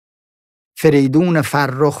فریدون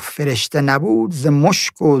فرخ فرشته نبود، ز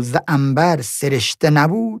مشک و ز عنبر سرشته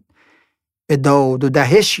نبود. به داد و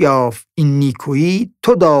دهش یافت این نیکویی،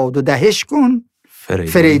 تو داد و دهش کن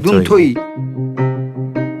فریدون تویی.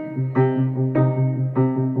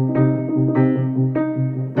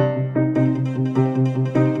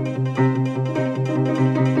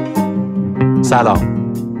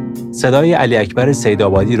 سلام، صدای علی اکبر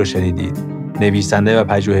سیدآبادی رو شنیدید، نویسنده و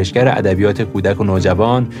پژوهشگر ادبیات کودک و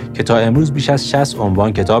نوجوان که تا امروز بیش از 60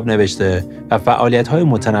 عنوان کتاب نوشته و فعالیت‌های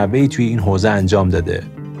متنوعی توی این حوزه انجام داده.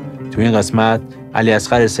 توی این قسمت علی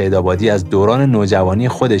اصغر سیدآبادی از دوران نوجوانی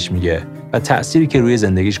خودش میگه و تأثیری که روی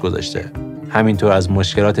زندگیش گذاشته. همینطور از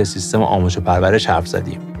مشکلات سیستم آموزش و پرورش حرف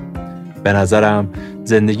زدیم. به نظرم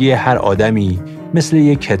زندگی هر آدمی مثل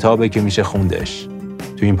یک کتابه که میشه خوندش.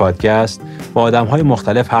 تو این پادکست با آدم‌های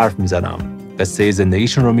مختلف حرف میزنم، قصه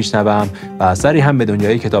زندگیشون رو میشنوم و سری هم به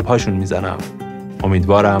دنیای کتاب‌هاشون میزنم.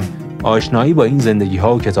 امیدوارم آشنایی با این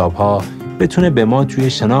زندگی‌ها و کتاب‌ها بتونه به ما توی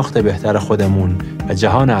شناخت بهتر خودمون و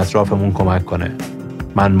جهان اطرافمون کمک کنه.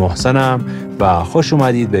 من محسنم و خوش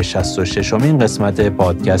اومدید به 66مین قسمت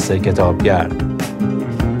پادکست کتابگرد.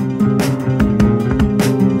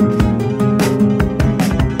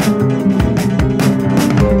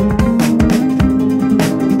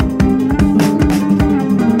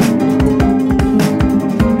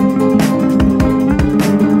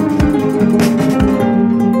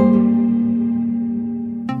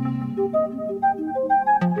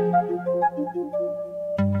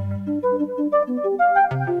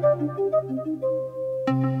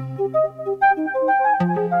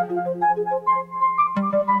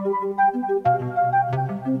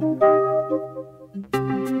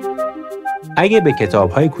 اگه به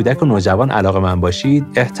کتاب‌های کودک و نوجوان علاقه‌مند باشید،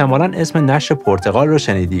 احتمالاً اسم نشر پرتغال رو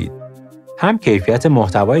شنیدید. هم کیفیت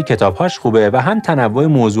محتوای کتاب‌هاش خوبه و هم تنوع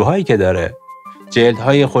موضوعایی که داره.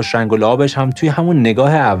 جلدهای خوش رنگ و لعابش هم توی همون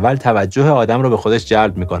نگاه اول توجه آدم رو به خودش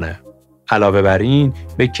جلب می‌کنه. علاوه بر این،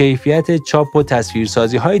 به کیفیت چاپ و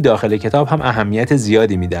تصویرسازی‌های داخل کتاب هم اهمیت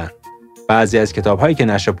زیادی میدن. بعضی از کتاب‌هایی که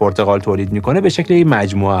نشر پرتغال تولید می‌کنه به شکل یک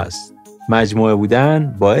مجموعه است. مجموعه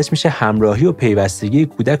بودن باعث میشه همراهی و پیوستگی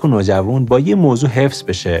کودک و نوجوان با یه موضوع حفظ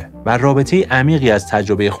بشه و رابطه عمیقی از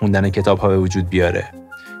تجربه خوندن کتاب‌ها به وجود بیاره.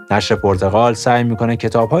 نشر پرتغال سعی میکنه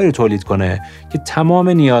کتاب‌هایی رو تولید کنه که تمام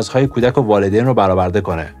نیازهای کودک و والدین رو برآورده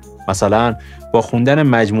کنه. مثلا با خوندن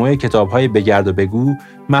مجموعه کتاب‌های بگرد و بگو،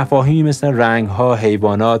 مفاهیمی مثل رنگ‌ها،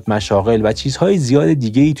 حیوانات، مشاغل و چیزهای زیاد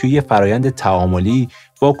دیگه‌ای توی یه فرایند تعاملی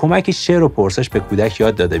با کمک شعر و پرسش به کودک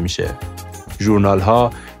یاد داده میشه.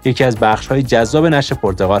 ژورنال‌ها یکی از بخش‌های جذاب نشر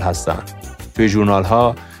پرتغال هستند. توی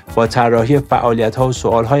ژورنال‌ها با طراحی فعالیت‌ها و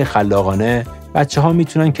سوال‌های خلاقانه، بچه‌ها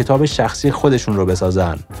میتونن کتاب شخصی خودشون رو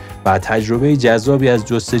بسازن و تجربه جذابی از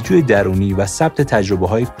جستجوی درونی و ثبت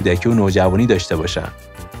تجربه‌های کودکی و نوجوانی داشته باشن.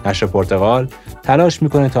 نشر پرتغال تلاش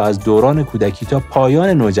میکنه تا از دوران کودکی تا پایان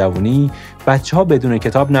نوجوانی بچه‌ها بدون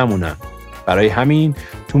کتاب نمونن. برای همین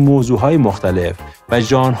تو موضوع‌های مختلف و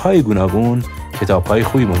ژانرهای گوناگون کتاب‌های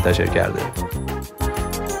خوبی منتشر کرده.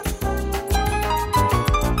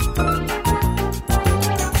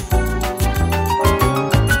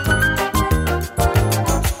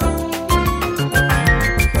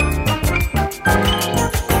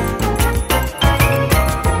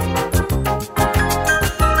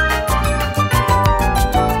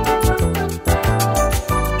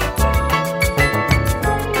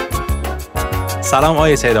 سلام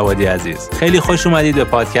آقای سیدآبادی عزیز، خیلی خوش اومدید به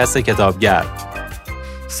پادکست کتابگرد.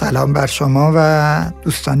 سلام بر شما و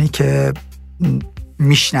دوستانی که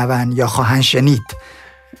میشنون یا خواهند شنید.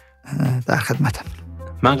 در خدمتم.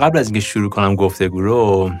 من قبل از اینکه شروع کنم گفتگو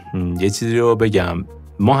رو یه چیزی رو بگم.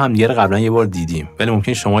 ما هم دیگه قبلا یه بار دیدیم ولی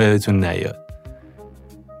ممکن شما یادتون نیاد.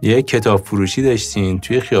 یه کتاب فروشی داشتین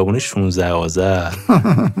توی خیابون 16 آذر.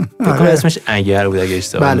 فکر اسمش اگر بود اگه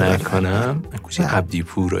اشتباه نکنم، کوچه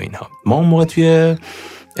عبدیپور و اینها. ما اون موقع توی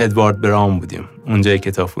ادوارد برام بودیم، اونجا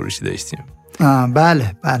کتاب فروشی داشتیم.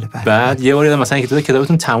 بله. بعد یه بار مثلا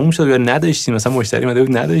کتابتون تموم شد یا نداشتین، مثلا مشتری اومده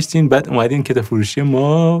بود نداشتین، بعد اومدین کتاب فروشی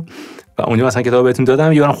ما و اونجا مثلا کتاب بهتون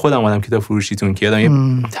دادم. یادم خودم اومدم کتاب فروشیتون که یادم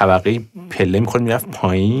یه طبقه پله می‌خورد میرفت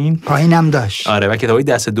پایینم داشت. آره، و کتابای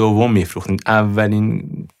دست دوم میفروختین. اولین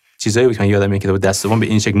چیزایی بود که من یادم میاد کتاب دست دوم به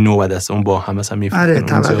این شکل نو و دست دوم با هم مثلا میفروختن. آره،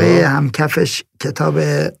 طبقه هم کفش کتاب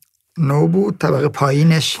نو بود، طبقه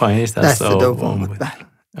پایینش دست دوم بود.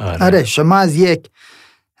 آره، شما از یک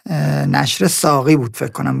نشر ساقی بود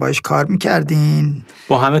فکر کنم باش کار میکردین.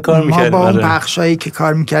 با همه کار میکردیم. ما با اون بخشایی که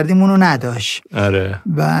کار میکردیم اونو نداشت. آره.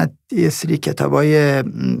 بعد یه سری کتابای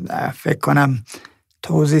فکر کنم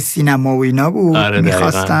توزیع سینما و اینا بود. آره،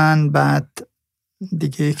 میخواستن. بعد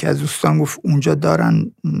دیگه یکی از دوستان گفت اونجا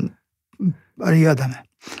دارن. آره یادمه.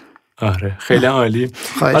 آره خیلی عالی.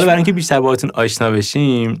 حالا برای اینکه بیشتر باهاتون آشنا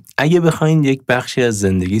بشیم، اگه بخواین یک بخشی از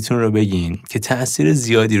زندگیتون رو بگین که تأثیر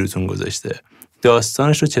زیادی روتون گذاشته،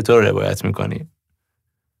 داستانش رو چطور روایت میکنین؟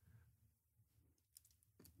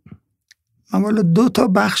 من والا 2 تا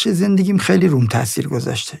بخش زندگیم خیلی روم تأثیر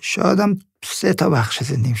گذاشته، شایدم 3 تا بخش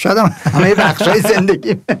زندگیم، شایدم همه بخشای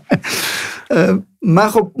زندگیم. من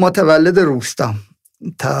خب متولد روستام،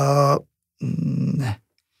 تا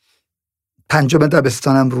 5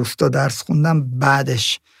 دبستانم روستا درس خوندم،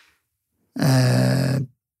 بعدش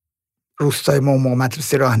روستای ما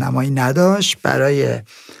مدرسه راهنمایی نداشت. برای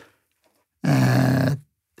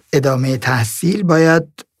ادامه تحصیل باید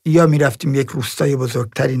یا میرفتیم یک روستای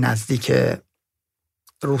بزرگتری نزدیک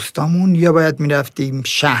روستامون، یا باید میرفتیم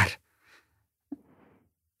شهر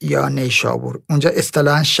یا نیشابور. اونجا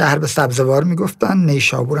اصطلاحاً شهر به سبزوار میگفتن،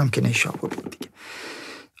 نیشابور هم که نیشابور بود دیگه.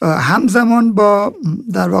 همزمان با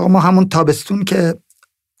در واقع ما همون تابستون که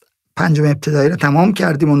 5 ابتدایی رو تمام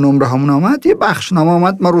کردیم و نمره همون آمد، یه بخشنامه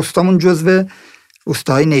آمد. ما روستامون جزو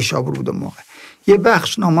روستاهای نیشابور بود اون موقع. یه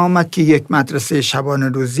بخشنامه آمد که یک مدرسه شبانه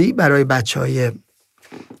روزی برای بچهای،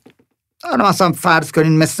 حالا مثلا فرض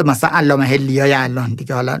کنین مثلا علامه حلیای الان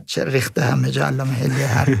دیگه، حالا چه ریخته همه جا علامه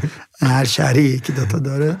حلی، هر شهری یکی 2 تا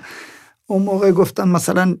داره. اون موقع گفتن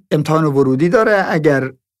مثلا امتحان ورودی داره،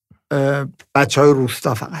 اگر بچهای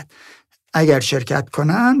روستا فقط اگر شرکت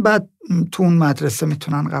کنن بعد تو اون مدرسه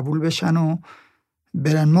میتونن قبول بشن و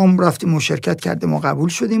برن. ما رفتیم و شرکت کردیم و قبول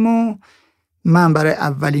شدیم و من برای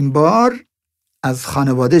اولین بار از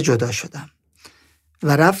خانواده جدا شدم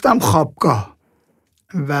و رفتم خوابگاه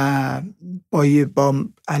و با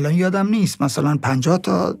الان یادم نیست، مثلا 50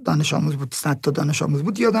 تا دانش آموز بود، 100 تا دانش آموز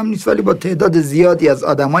بود، یادم نیست، ولی با تعداد زیادی از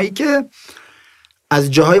آدمایی که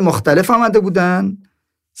از جاهای مختلف آمده بودن،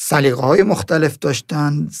 سلیقه‌های مختلف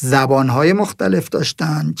داشتن، زبان‌های مختلف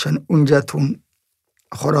داشتن. چون اونجا تو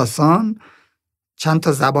خراسان چند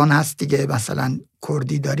تا زبان هست دیگه، مثلا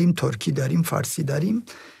کردی داریم، ترکی داریم، فارسی داریم،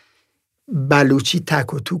 بلوچی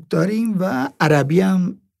تک و توک داریم و عربی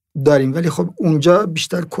هم داریم، ولی خب اونجا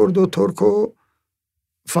بیشتر کرد و ترک و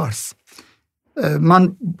فارس.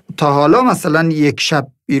 من تا حالا مثلا یک شب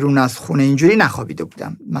بیرون از خونه اینجوری نخوابیده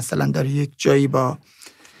بودم، مثلا در یک جایی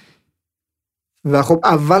و خب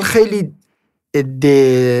اول خیلی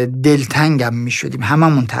دلتنگم می شدیم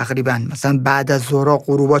هممون تقریبا. مثلا بعد از ظهر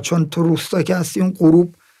غروبا، چون تو روستا که هستی اون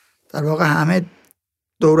غروب در واقع همه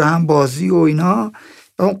دور هم بازی و اینا،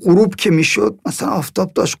 و اون غروب که می شد مثلا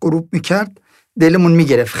آفتاب داشت غروب می کرد، دلمون می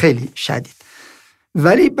گرفت خیلی شدید.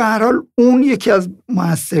 ولی به هر حال اون یکی از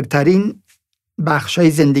موثرترین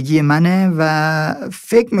بخشای زندگی منه و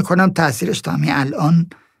فکر میکنم تأثیرش تا همین الان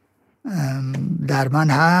در من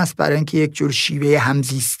هست، برای اینکه یک جور شیوه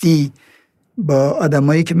همزیستی با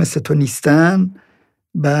آدمایی که مثل تو نیستن،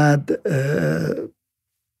 بعد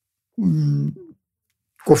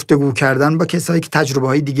گفتگو کردن با کسایی که تجربه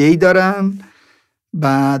های دیگه ای دارن،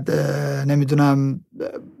 بعد نمیدونم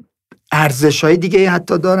ارزش های دیگه ای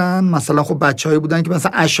حتی دارن. مثلا خب بچه هایی بودن که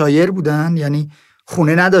مثلا عشایر بودن، یعنی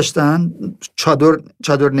خونه نداشتن،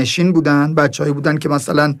 چادر نشین بودن، بچه هایی بودن که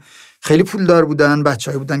مثلا خیلی پولدار بودن،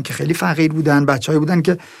 بچه‌ای بودن که خیلی فقیر بودن، بچه‌ای بودن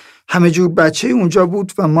که همه جور بچه اونجا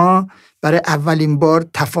بود و ما برای اولین بار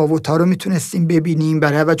تفاوت‌ها رو میتونستیم ببینیم.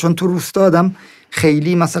 برای چون تو روستا آدم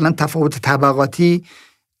خیلی مثلا تفاوت طبقاتی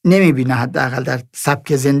نمیبینه، حداقل در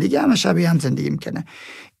سبک زندگی همه شبیه هم زندگی میکنه.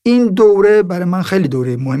 این دوره برای من خیلی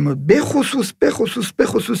دوره مهمه، به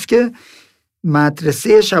خصوص که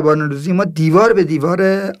مدرسه شبانه روزی ما دیوار به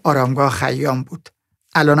دیوار آرامگاه خیام بود.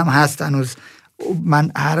 الان هم هست هنوز.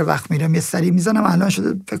 من هر وقت میرم یه سری میزنم، الان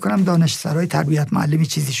شده فکر کنم دانشسرای تربیت معلمی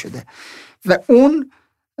چیزی شده و اون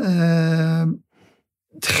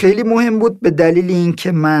خیلی مهم بود به دلیل این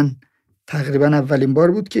که من تقریبا اولین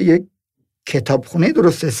بار بود که یک کتابخونه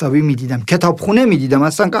درست حسابی میدیدم. کتابخونه میدیدم،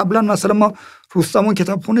 اصلا قبلا مثلا ما روستامون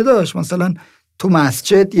کتابخونه داشت، مثلا تو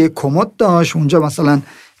مسجد یک کمد داشت، اونجا مثلا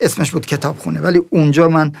اسمش بود کتابخونه، ولی اونجا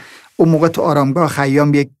من اون موقع تو آرامگاه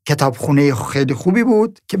خیام یک کتابخونه خیلی خوبی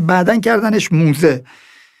بود که بعدن کردنش موزه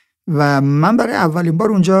و من برای اولین بار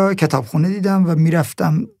اونجا کتابخونه دیدم و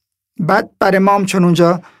میرفتم. بعد برای ما هم چون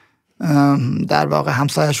اونجا در واقع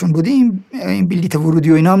همسایه‌شون بودیم، این بلیت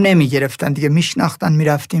ورودی و اینا هم نمی گرفتن دیگه، میشناختن،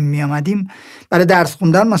 میرفتیم میامدیم. برای درس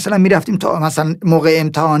خوندن مثلا میرفتیم تا مثلا موقع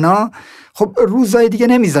امتحانا، خب روزای دیگه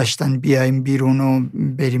نمیذاشتن بیایم بیرون و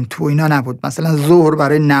بریم تو، اینا نبود. مثلا ظهر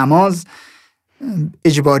برای نماز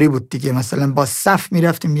اجباری بود دیگه، مثلا با صف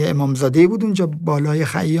میرفتیم. یه امامزاده بود اونجا بالای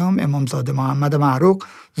خیام، امامزاده محمد معروق،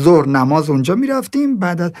 ظهر نماز اونجا میرفتیم.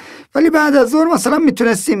 ولی بعد از ظهر مثلا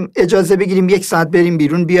میتونستیم اجازه بگیریم 1 ساعت بریم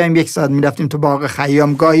بیرون بیایم، 1 ساعت میرفتیم تو باغ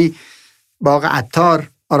خیام، گاهی باغ عطار،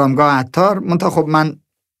 آرامگاه عطار. منتها خب من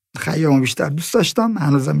خیامو بیشتر دوست داشتم،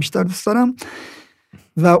 هنوزم بیشتر دوست دارم.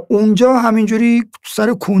 و اونجا همینجوری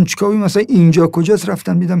سر کنجکاوی مثلا اینجا کجاست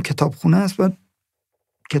رفتم دیدم کتابخونه است، بعد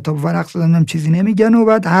کتاب ورق زدم چیزی نمیگن و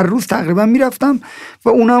بعد هر روز تقریبا میرفتم و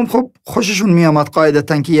اونا هم خب خوششون میامد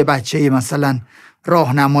قاعدتا که یه بچه مثلا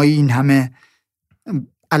راهنمایی این همه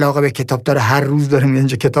علاقه به کتاب داره، هر روز داره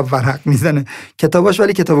اینجا کتاب ورق میزنه. کتاباش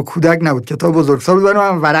ولی کتاب کودک نبود، کتاب بزرگسال بود،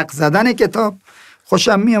 برای من ورق زدن کتاب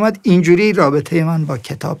خوشم میامد. اینجوری رابطه من با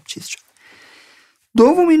کتاب چیز شد.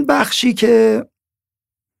 دومین بخشی که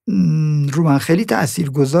رو من خیلی تأثیر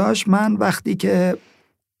گذاشت، من وقتی که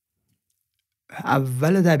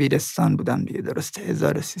اول دبیرستان بودم دیگه، درسته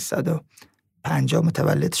 1350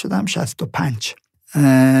 متولد شدم، 65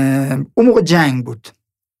 اون موقع جنگ بود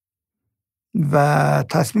و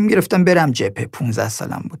تصمیم گرفتم برم جبهه. 15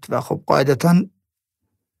 سالم بود و خب قاعدتاً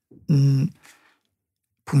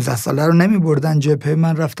 15 ساله رو نمی بردن جبهه.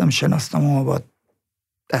 من رفتم شناسنامه آباد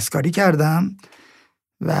دستکاری کردم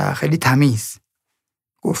و خیلی تمیز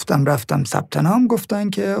رفتم ثبت نام. گفتن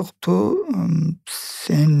که تو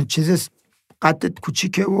سن چیز قدت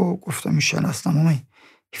کوچیکه و گفتم این شناسنامه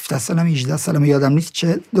 17 سالم 18 سالم یادم نیست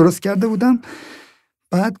چه درست کرده بودم.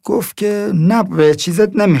 بعد گفت که نه به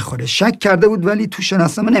چیزت نمیخوره، شک کرده بود ولی تو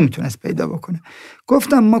شناسنامه نمیتونست پیدا بکنه.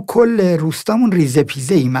 گفتم ما کل روستامون ریزه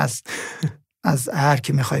پیزه ایم، از هر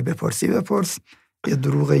کی میخوای بپرس. یه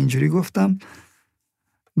دروغ اینجوری گفتم.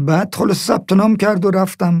 بعد خلاص ثبت نام کرد و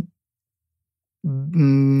رفتم.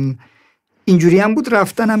 اینجوری هم بود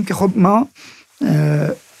رفتنم که خب ما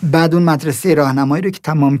بعد اون مدرسه راهنمایی رو که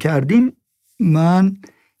تمام کردیم، من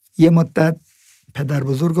یه مدت پدر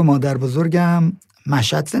بزرگ و مادر بزرگم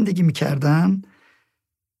مشهد زندگی میکردن.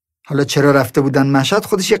 حالا چرا رفته بودن مشهد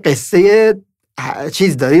خودش یه قصه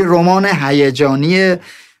چیز داری، رمان هیجانی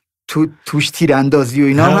توش تیراندازی و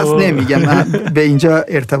اینا هست، نمیگم، به اینجا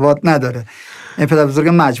ارتباط نداره. این پدر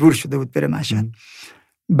بزرگم مجبور شده بود بره مشهد.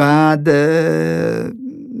 بعد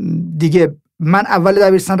دیگه من اول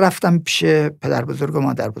دبیرستان رفتم پیش پدر بزرگ و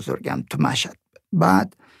مادر بزرگم تو مشهد.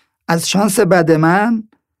 بعد از شانس بد من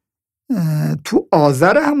تو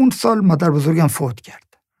آذر همون سال مادر بزرگم فوت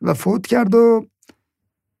کرد و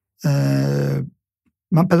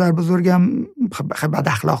من پدر بزرگم خیلی بد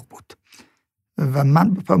اخلاق بود و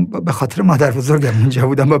من به خاطر مادر بزرگم اونجا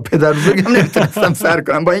بودم، با پدر بزرگم نمیتونستم سر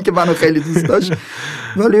کنم، با اینکه منو خیلی دوست داشت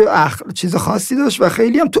ولی چیز خاصی داشت و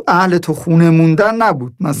خیلی هم تو خونه موندن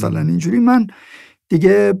نبود. مثلا اینجوری من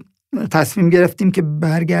دیگه تصمیم گرفتیم که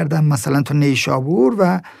برگردم مثلا تو نیشابور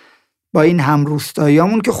و با این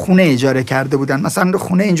همروستاییامون که خونه اجاره کرده بودن. مثلا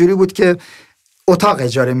خونه اینجوری بود که اتاق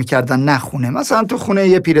اجاره میکردن نه خونه. مثلا تو خونه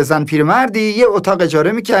یه پیرزن پیرمردی یه اتاق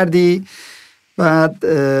اجاره میکردی. بعد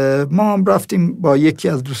ما هم رفتیم با یکی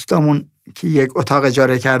از دوستامون که یک اتاق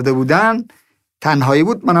اجاره کرده بودن، تنهایی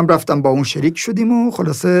بود، منم رفتم با اون شریک شدیم و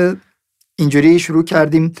خلاصه اینجوری شروع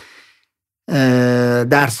کردیم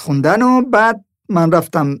درس خوندن. و بعد من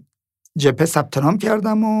رفتم جبهه ثبت نام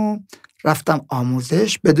کردم و رفتم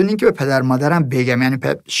آموزش بدون اینکه به پدر مادرم بگم. یعنی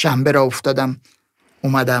شنبه را افتادم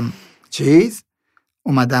اومدم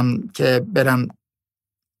که برم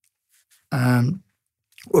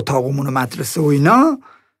اتاقمون و مدرسه و اینا،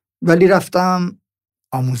 ولی رفتم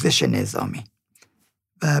آموزش نظامی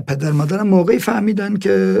و پدر مادرم موقعی فهمیدن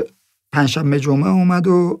که پنجشنبه جمعه اومد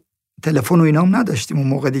و تلفن و اینا هم نداشتیم اون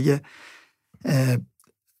موقع دیگه.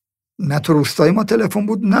 نه تو روستای ما تلفن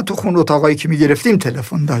بود نه تو خون اتاقایی که میگرفتیم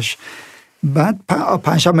تلفن داشت. بعد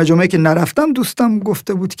پنجشنبه جمعه که نرفتم دوستم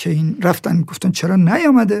گفته بود که این رفتن، گفتن چرا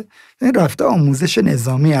نیامده؟ این رفته آموزش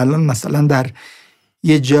نظامی. الان مثلا در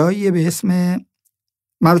یه جایی به اسم،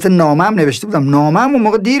 من البته نامم نوشته بودم، نامم اون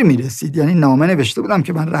موقع دیر میرسید، یعنی نامه نوشته بودم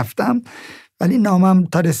که من رفتم ولی نامم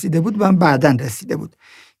تا رسیده بود من بعدن رسیده بود.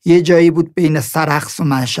 یه جایی بود بین سرخس و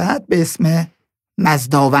مشهد به اسم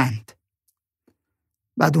مزداوند.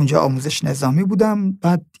 بعد اونجا آموزش نظامی بودم.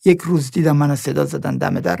 بعد یک روز دیدم منو صدا زدن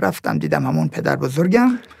دم در، رفتم دیدم همون پدر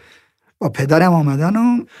بزرگم با پدرم آمدن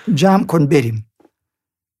و جمع کن بریم.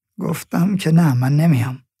 گفتم که نه من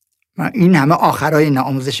نمیام، من این همه آخرای این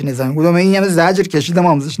آموزش نظامی بودم، این همه زجر کشیدم،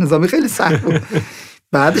 آموزش نظامی خیلی سخت بود.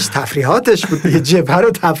 بعدش تفریحاتش بود دیگه، جبهه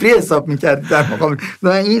رو تفریح حساب می‌کرد در مقابل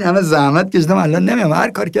من این همه زحمت کشیدم، الان نمیام.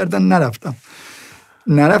 هر کار کردن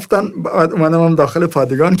نرفتن. بعد اومدم داخل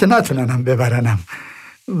پادگان که نتوننم ببرنم.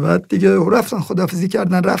 بعد دیگه رفتن خداحافظی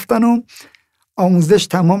کردن رفتن و آموزش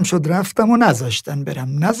تمام شد. رفتم و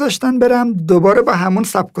نذاشتن برم دوباره با همون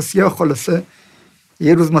سبک و سیاق. خلاصه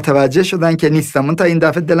یه روز متوجه شدن که نیستم. من تا این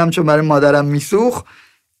دفعه دلم چون برای مادرم میسوخت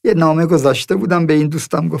یه نامه گذاشته بودم به این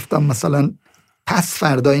دوستم، گفتم مثلا پس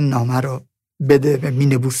فردا این نامه رو بده به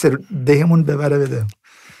مینبوسه دهمون ببره بده.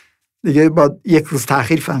 دیگه با یک روز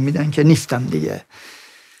تأخیر فهمیدن که نیستم دیگه.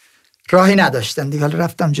 راهی نداشتم دیگه. حالا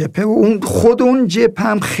رفتم جبهه و خود اون جبهه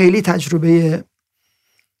هم خیلی تجربه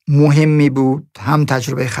مهمی بود، هم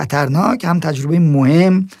تجربه خطرناک هم تجربه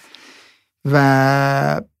مهم.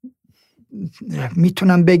 و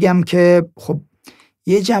میتونم بگم که خب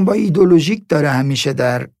یه جنبه ایدئولوژیک داره همیشه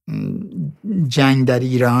در جنگ در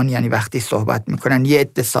ایران، یعنی وقتی صحبت میکنن یه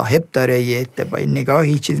عده صاحب داره، یه عده با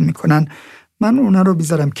نگاهی چیز میکنن. من اونا رو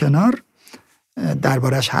بیذارم کنار،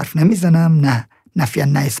 دربارش حرف نمیزنم، نه نفیاً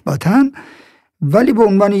نه اثباتاً، ولی به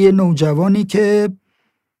عنوان یه نوجوانی که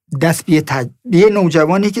یه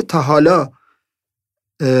نوجوانی که تا حالا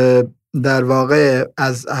در واقع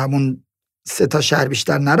از همون 3 شهر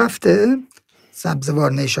بیشتر نرفته،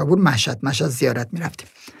 سبزوار، نیشابور، مشهد زیارت میرفتیم.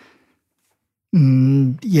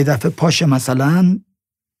 یه دفعه پاشه مثلا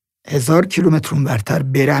 1000 کیلومتر اونورتر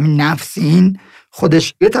بره، همین نفس این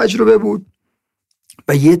خودش یه تجربه بود.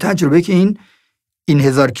 و یه تجربه که این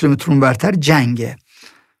 1000 کیلومتر اونورتر جنگه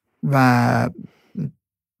و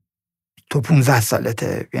تو 15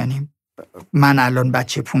 سالته. یعنی من الان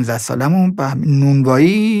بچه 15 سالمو با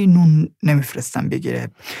نونوایی نون نمیفرستم بگیره.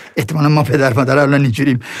 احتمالا ما پدر مادر الان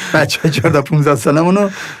اینجوریم، بچه 14-15 سالمونو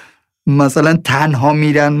مثلا تنها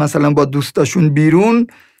میرن مثلا با دوستاشون بیرون،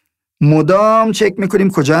 مدام چک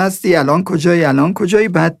میکنیم کجا هستی، الان کجایی.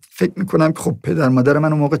 بعد فکر میکنم که خب پدر مادر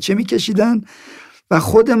من اون موقع چه میکشیدن. و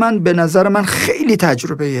خود من به نظر من خیلی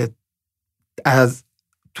تجربه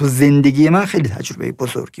تو زندگی من خیلی تجربه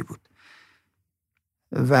بزرگی بود.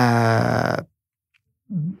 و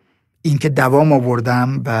اینکه دوام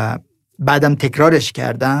آوردم و بعدم تکرارش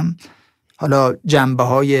کردم، حالا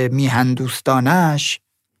جنبه‌های میهن دوستانش،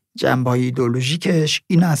 جنبه‌های ایدئولوژیکش،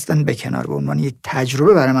 این اصلا به کنار، به عنوان یک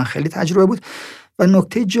تجربه برای من خیلی تجربه بود. و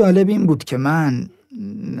نکته جالب این بود که من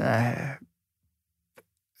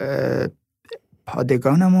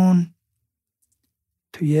پادگانمون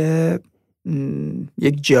توی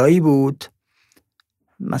یک جایی بود،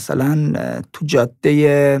 مثلا تو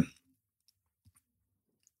جاده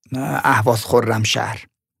اهواز خرمشهر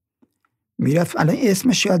میرفت، الان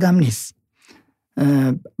اسمش یادم نیست.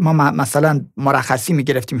 ما مثلا مرخصی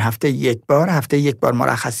میگرفتیم هفته یک بار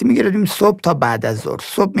مرخصی میگرفتیم، صبح تا بعد از ظهر.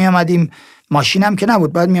 صبح میامدیم، ماشینم که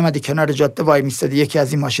نبود، بعد میامدی کنار جاده وای میستادی، یکی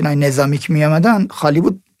از این ماشینای نظامی که میامدن خالی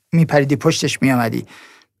بود، میپریدی پشتش میامدی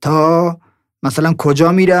تا مثلا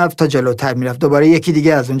کجا میرفت، تا جلوتر میرفت، دوباره یکی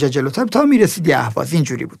دیگه از اونجا جلوتر تا میرسیدی اهواز.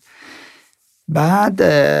 اینجوری بود. بعد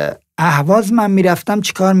اهواز من میرفتم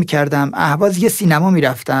چیکار میکردم؟ اهواز یه سینما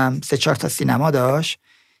میرفتم، 3-4 تا سینما داشت،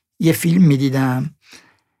 یه فیلم میدیدم.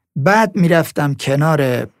 بعد میرفتم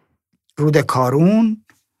کنار رود کارون،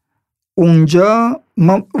 اونجا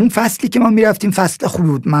اون فصلی که ما میرفتیم فصل خوبی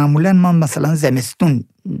بود. معمولا ما مثلا زمستون،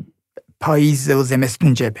 پاییز و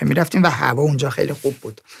زمستون جبهه میرفتیم و هوا اونجا خیلی خوب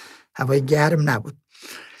بود، هوای گرم نبود.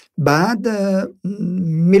 بعد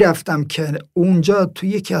میرفتم که اونجا تو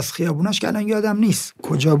یکی از خیابوناش که الان یادم نیست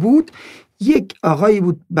کجا بود، یک آقایی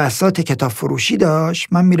بود بساط کتاب فروشی داشت.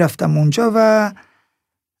 من میرفتم اونجا و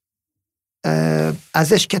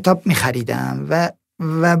ازش کتاب میخریدم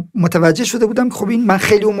و متوجه شده بودم که خب این، من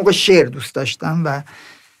خیلی اون موقع شعر دوست داشتم و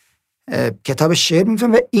کتاب شعر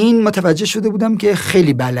می‌خوندم و این متوجه شده بودم که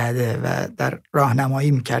خیلی بلده و در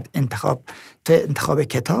راهنمایی میکرد انتخاب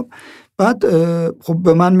کتاب. بعد خب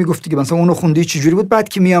به من میگفتی که مثلا اونو خوندی چجوری بود. بعد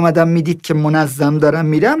که میامدم میدید که منظم دارم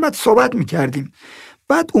میرم، بعد صحبت میکردیم.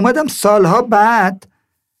 بعد اومدم سالها بعد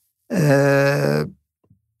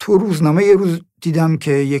تو روزنامه یه روز دیدم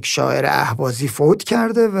که یک شاعر اهوازی فوت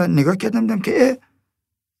کرده و نگاه کردم دیدم که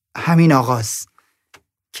همین آقاست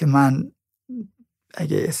که من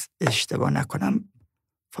اگه اشتباه نکنم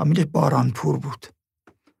فامیلش بارانپور بود.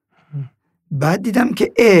 بعد دیدم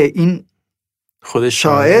که این خودش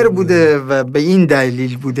شاعر بوده و به این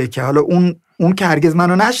دلیل بوده که حالا اون که هرگز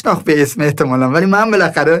منو نشناخت به اسم احتمالا، ولی من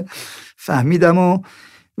بالاخره فهمیدم.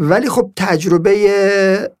 ولی خب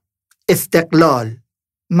تجربه استقلال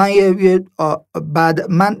من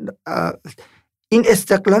این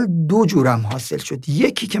استقلال 2 جورم حاصل شد.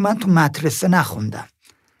 یکی که من تو مدرسه نخوندم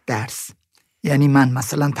درس، یعنی من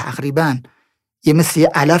مثلا تقریبا مثل یه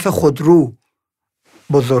علف خودرو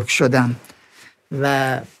بزرگ شدم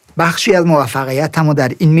و بخشی از موفقیتمو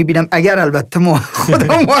در این میبینم، اگر البته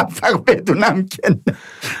خودم موفق بدونم که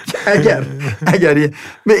اگر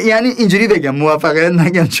یعنی اینجوری بگم موفقیت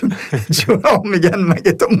نگم، چون میگن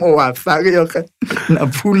مگه تو موفقی آخه، نه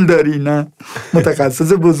پول داری، نه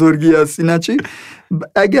متخصص بزرگی هستی، نه چی.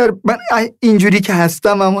 اگر من اینجوری که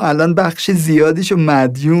هستم، اما الان بخش زیادیشو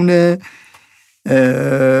مدیون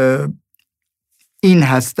این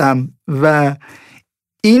هستم و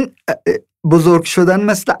این بزرگ شدن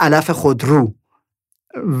مثل علف خودرو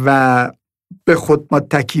و به خود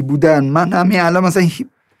متکی بودن. من همین الان مثلا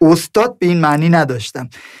استاد به این معنی نداشتم.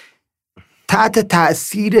 تحت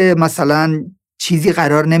تأثیر مثلا چیزی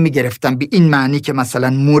قرار نمی گرفتم به این معنی که مثلا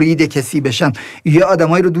مرید کسی بشم. یه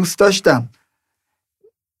آدمایی رو دوست داشتم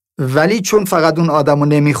ولی چون فقط اون آدمو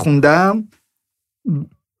نمی خوندم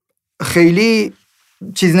خیلی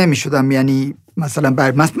چیز نمی شدم. یعنی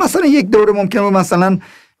مثلا یک دوره ممکنه مثلا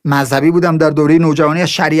مذهبی بودم، در دوره نوجوانی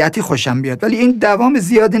شریعتی خوشم بیاد، ولی این دوام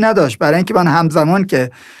زیادی نداشت، برای اینکه من همزمان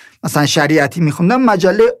که مثلا شریعتی میخوندم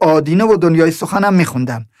مجله آدینه و دنیای سخنم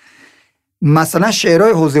میخوندم، مثلا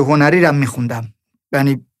شعرهای حوزه هنری رو میخوندم،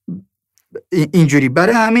 یعنی اینجوری.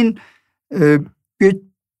 برای همین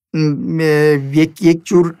یک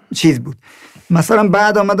جور چیز بود. مثلا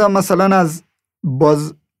بعد آمدم مثلا از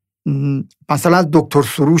دکتر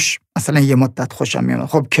سروش مثلا یه مدت خوشم میاد.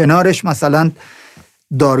 خب کنارش مثلا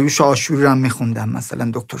داریوش آشوری رو میخوندم،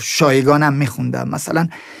 مثلا دکتر شایگان هم میخوندم مثلا.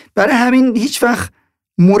 برای همین هیچ وقت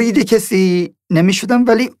مرید کسی نمیشدم،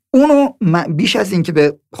 ولی اونو بیش از این که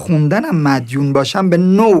به خوندنم مدیون باشم، به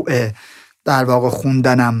نوع در واقع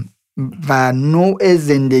خوندنم و نوع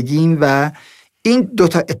زندگیم و این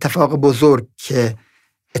دوتا اتفاق بزرگ که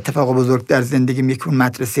اتفاق بزرگ در زندگیم، یکی اون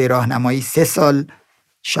مدرسه راهنمایی 3 سال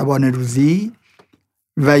شبانه روزی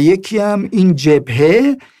و یکی هم این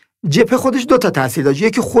جبهه خودش 2 تا تاثیر داشت.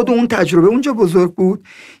 یکی خود اون تجربه اونجا بزرگ بود،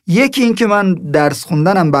 یکی این که من درس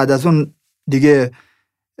خوندنم بعد از اون دیگه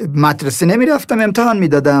مدرسه نمی رفتم، امتحان می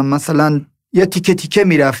دادم، مثلا یا تیکه تیکه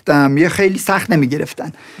می رفتم، یا خیلی سخت نمی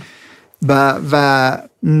گرفتن و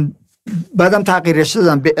بعدم تغییر رشته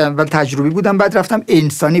دادم. اول تجربی بودم، بعد رفتم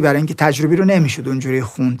انسانی، برای اینکه تجربی رو نمیشد اونجوری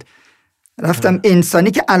خوند. رفتم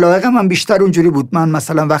انسانی که علاقه من بیشتر اونجوری بود. من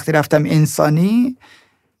مثلا وقتی رفتم انسانی،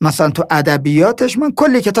 مثلا تو ادبیاتش من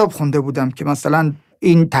کلی کتاب خونده بودم که مثلا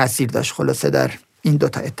این تاثیر داشت خلاصه در این 2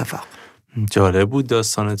 تا اتفاق. جالب بود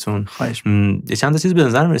داستانتون. یه چند تا چیز به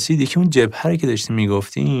نظرم رسید. یکی اون جبهه که داشتین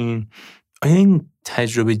میگفتین، آیا این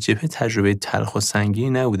تجربه جبهه تجربه تلخ و سنگینی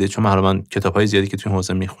نبوده؟ چون من کتاب‌های زیادی که تو این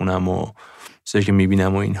حوزه میخونم و چیزایی که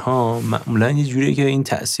میبینم و اینها، معمولا یه جوریه که این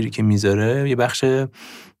تأثیری که میذاره یه بخش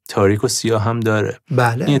تاریک و سیاه هم داره.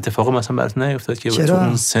 بله. این اتفاق مثلا براتون نیفتاد که تو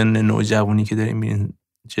اون سن نوجوانی که داریم میرین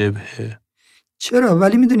جبهه؟ چرا؟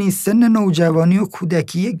 ولی میدونی این سن نوجوانی و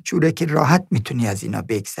کودکی یک جوره که راحت میتونی از اینا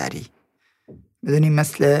بگذری. میدونی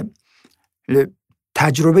مثل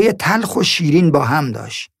تجربه تلخ و شیرین با هم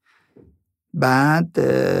داشت. بعد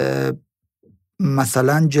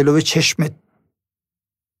مثلا جلوی چشم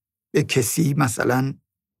کسی مثلا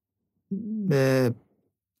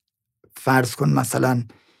فرض کن مثلا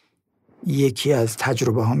یکی از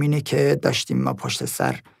تجربه هم اینه که داشتیم ما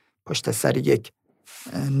پشت سر یک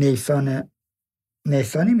نیسانی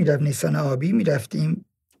میرفت، نیسان آبی میرفتیم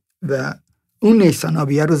و اون نیسان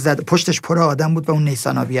آبیه رو زد، پشتش پر آدم بود و اون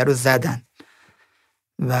نیسان آبیه رو زدن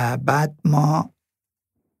و بعد ما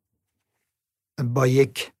با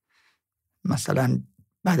یک مثلا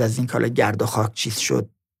بعد از این کالا گرد و خاک چیز شد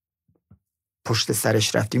پشت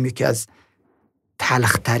سرش رفتیم. یکی از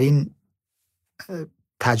تلخترین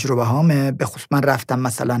تجربه هامه. به خصوص من رفتم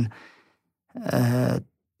مثلا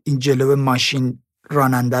این جلو ماشین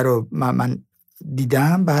راننده رو من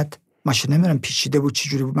دیدم، بعد ماشین نمیدونم پیچیده بود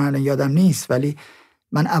چجوری بود، من الان یادم نیست، ولی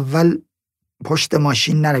من اول پشت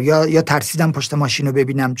ماشین نرم یا ترسیدم پشت ماشین رو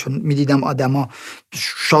ببینم، چون میدیدم آدما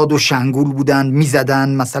شاد و شنگول بودن،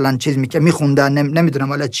 میزدن مثلا چیز میخوندن، نمیدونم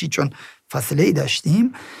حالا چی، چون فاصله ای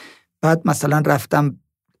داشتیم. بعد مثلا رفتم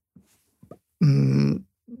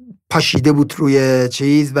پاشیده بود روی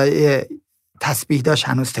چیز و تسبیح داشت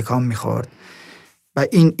هنوز تکام میخورد و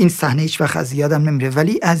این صحنه هیچ وقت از یادم نمیره.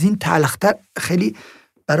 ولی از این تلختر خیلی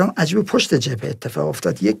برام عجیب پشت جبهه اتفاق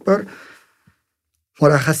افتاد. یک بار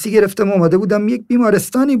مرخصی گرفتم، اومده بودم یک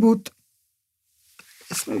بیمارستانی بود،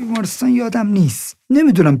 اسم بیمارستان یادم نیست،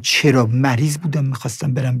 نمیدونم چرا مریض بودم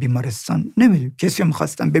میخواستم برم بیمارستان، نمیدونم کسی رو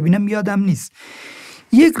میخواستم ببینم یادم نیست.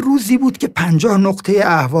 یک روزی بود که 50 نقطه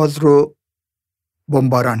اهواز رو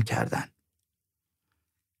بمباران کردن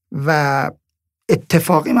و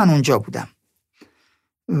اتفاقی من اونجا بودم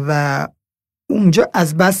و اونجا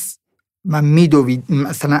از بس من میدوید،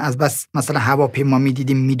 مثلا از بس مثلا هواپیما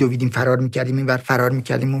میدویدیم فرار میکردیم اینور فرار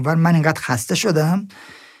میکردیم اونور. من اینقدر خسته شدم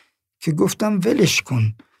که گفتم ولش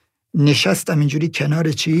کن، نشستم اینجوری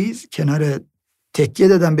کنار تکیه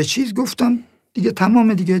دادم به چیز، گفتم دیگه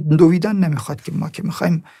تمام، دیگه دویدن نمیخواد که ما که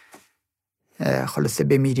میخوایم خلاصه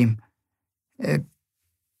بمیریم،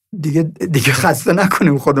 دیگه خسته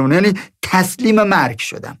نکنیم خودمون. یعنی تسلیم مرگ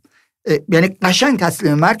شدم، یعنی قشنگ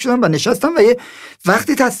تسلیم مرگ شدم و نشستم و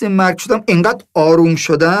وقتی تسلیم مرگ شدم اینقدر آروم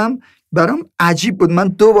شدم، برام عجیب بود. من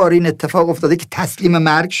 2 بار این اتفاق افتاده که تسلیم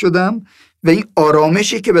مرگ شدم و این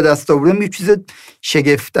آرامشی که به دست آوردم یه چیز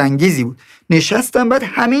شگفت انگیزی بود. نشستم، بعد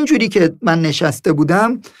همین جوری که من نشسته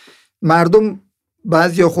بودم مردم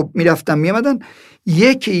بعضیا خب میرفتن میامدن،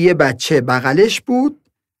 یه بچه بغلش بود،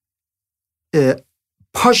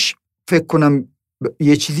 پاش فکر کنم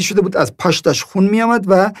یه چیزی شده بود، از پاش داشت خون میامد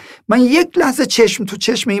و من یک لحظه چشم تو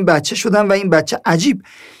چشم این بچه شدم و این بچه عجیب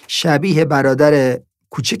شبیه برادر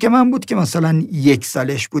کوچیک من بود که مثلا 1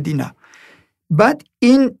 سالش بود اینا. بعد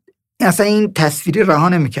این اصلا این تصویری رها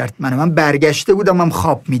نمی‌کرد من برگشته بودم، من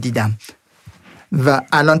خواب میدیدم و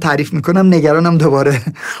الان تعریف میکنم نگرانم دوباره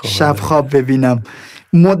شب خواب ببینم.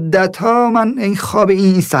 مدت‌ها من این خواب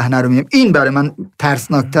این صحنه رو می‌بینم. این برای من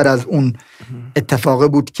ترسناکتر از اون اتفاقه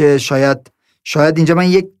بود که شاید اینجا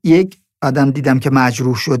من یک آدم دیدم که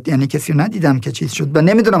مجروح شد، یعنی کسی رو ندیدم که چیز شد و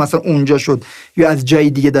نمیدونم اصلا اونجا شد یا از جای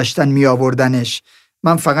دیگه داشتن می آوردنش.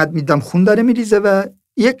 من فقط میدیدم خون داره میریزه و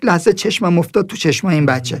یک لحظه چشمم افتاد تو چشمای این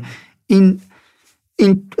بچه.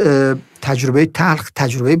 این تجربه تلخ،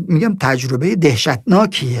 تجربه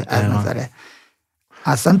دهشتناکیه از نظره،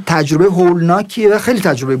 اصلا تجربه هولناکیه و خیلی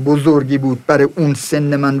تجربه بزرگی بود برای اون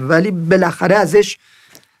سن من، ولی بالاخره ازش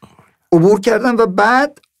عبور کردم و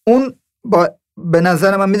بعد اون به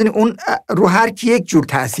نظر من میدونی اون رو هر کی یک جور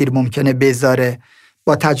تأثیر ممکنه بذاره،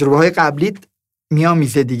 با تجربه های قبلی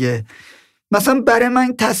میامیزه دیگه. مثلا برای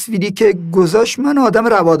من تصویری که گذاشت من آدم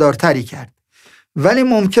روادارتری کرد، ولی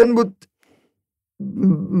ممکن بود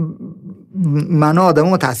من آدم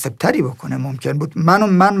متعصبتری بکنه. ممکن بود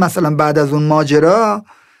من مثلا بعد از اون ماجرا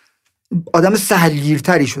آدم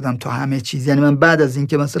سهلگیرتری شدم تو همه چیز. یعنی من بعد از این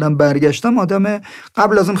که مثلا برگشتم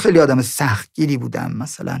قبل از اون خیلی آدم سختگیری بودم،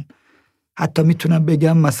 مثلا حتی میتونم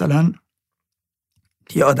بگم مثلا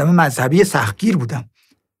یه آدم مذهبی سختگیر بودم،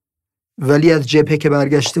 ولی از جبهه که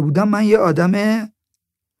برگشته بودم من یه آدم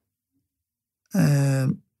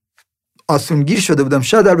آسونگیر شده بودم.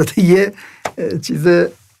 شاید البته یه چیز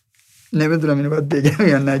نمیدونم اینو باید بگم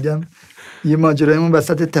یا نگم، یه ماجرایمون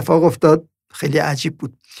وسط اتفاق افتاد خیلی عجیب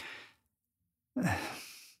بود.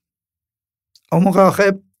 اون موقع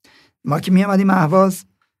آخه ما که می آمدیم اهواز،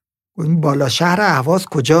 گفتیم بالا شهر اهواز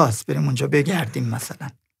کجاست بریم اونجا بگردیم، مثلا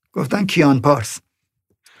گفتن کیان پارس.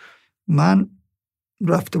 من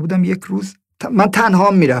رفته بودم یک روز، من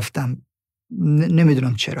تنها میرفتم،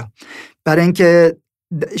 نمیدونم چرا، برای اینکه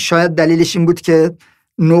شاید دلیلش این بود که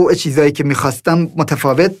نوع چیزایی که میخواستم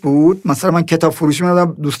متفاوت بود. مثلا من کتاب فروشی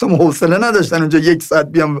میدم، دوستام حوصله نداشتن اونجا 1 ساعت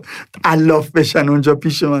بیام الاف بشن اونجا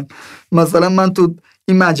پیش من. مثلا من تو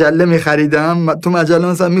این مجله میخریدم، تو مجله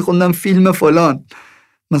مثلا میخوندم فیلم فلان،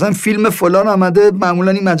 مثلا فیلم فلان آمده،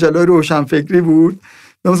 معمولا این مجله روشنفکری بود،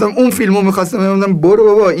 مثلا اون فیلمو میخواستم بگم برو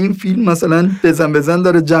بابا این فیلم مثلا بزن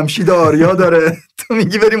داره، جمشید آریا داره، تو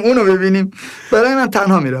میگی بریم اونو ببینیم. برای من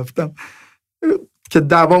تنها میرفتم که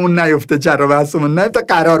دعوامون نیفته، جر و بحثمون نیفته.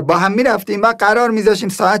 قرار با هم میرفتیم و قرار میذاشیم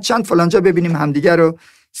ساعت چند فلانجا ببینیم همدیگه رو.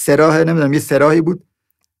 سراح نمیدونم یه سراحی بود،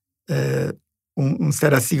 اون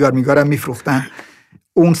سراح سیگار میگارم میفروختن،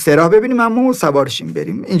 اون سراح ببینیم همون سوارشیم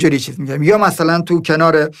بریم، اینجوری چیز میگم. یا مثلا تو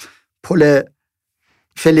کنار پل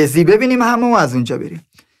فلزی ببینیم همون از اونجا بریم.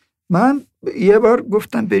 من یه بار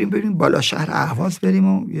گفتم بریم بالا شهر اهواز بریم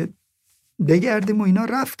و بگردیم و اینا.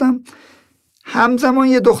 رفتم، همزمان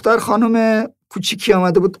یه دختر خانم کوچیکی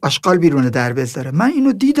آمده بود آشغال بیرون در بذاره. من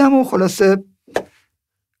اینو دیدم و خلاصه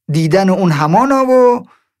دیدن اون همانا و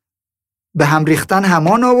به هم ریختن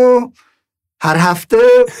همانا و هر هفته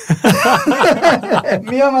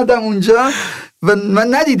می آمدم اونجا و من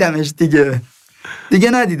ندیدمش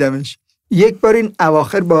دیگه ندیدمش. یک بار این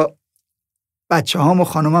اواخر با بچه هام و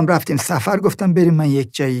خانومم رفتیم سفر، گفتم بریم من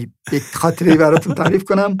یک خاطری براتون تعریف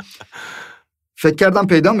کنم. فکر کردم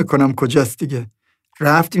پیدا میکنم کجاست دیگه.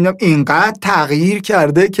 رفتیم اینقدر تغییر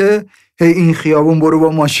کرده که هی این خیابون برو با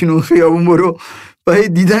ماشین، اون خیابون برو، و هی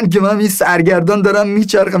دیدن که من این سرگردان دارم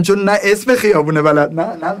میچرخم، چون نه اسم خیابونه بلد،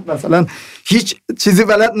 نه مثلا هیچ چیزی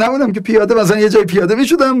بلد نبودم که پیاده مثلا یه جای پیاده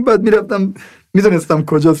میشدم بعد میرفتم میدونستم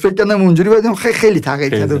کجاست. فکر کردم اونجوری بودم، خیلی تغییر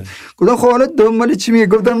کرده. گفتم خب حالا دنبال چی میگه؟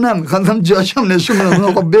 گفتم نه میخواستم جاشم نشون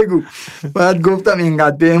بدم. خب بگو. بعد گفتم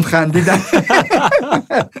اینقدر بهم خندیدن.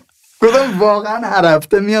 گفتم واقعا هر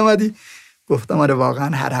هفته میامدی؟ گفتم آره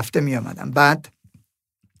واقعا هر هفته میامدم. بعد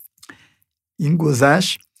این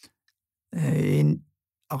گذشت، این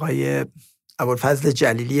آقای ابوالفضل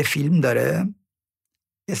جلیلی فیلم داره،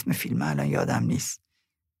 اسم فیلم الان یادم نیست،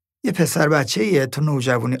 یه پسر بچه‌ایه تو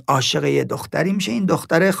نوجوانی عاشق یه دختری میشه، این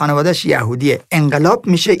دختر خانواده‌اش یهودیه، انقلاب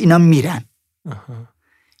میشه، اینا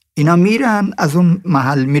میرن از اون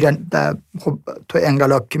محل میرن. خب تو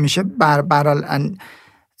انقلاب که میشه برحال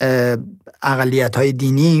اقلیت‌های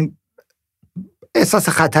دینی احساس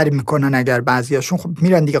خطری میکنن، اگر بعضیاشون خب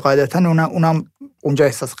میرن دیگه قاعدتاً اونم اونجا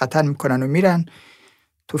احساس خطر میکنن و میرن.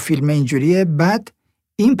 تو فیلم اینجوریه. بعد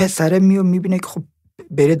این پسره میبینه که خب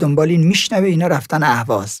بره دنبال این، میشنوه اینا رفتن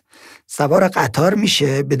اهواز، سوار قطار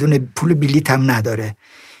میشه بدون پول بلیط هم نداره،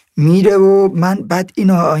 میره. و من بعد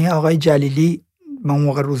اینو آقای جلیلی، من اون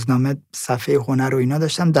موقع روزنامه صفحه هنر رو اینا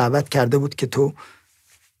داشتم، دعوت کرده بود که تو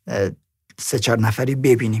 3-4 نفری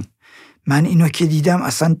ببینیم. من اینو که دیدم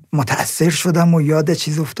اصلا متأثر شدم و یاد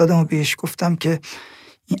چیز افتادم و بهش گفتم که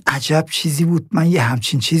این عجب چیزی بود، من یه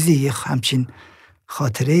همچین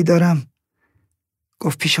خاطره‌ای دارم.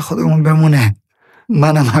 گفت پیش خودمون بمونه،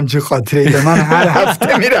 منم همچین خاطره‌ای دارم. من هر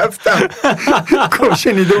هفته میرفتم،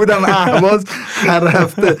 شنیده بودم اهواز، هر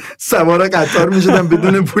هفته سوار قطار میشدم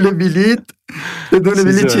بدون پول بلیط.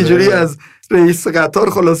 چجوری از رئیس قطار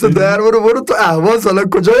خلاصه برو تو اهواز. حالا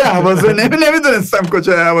کجای اهواز نمیدونستم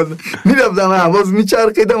کجای اهواز، میرفتم اهواز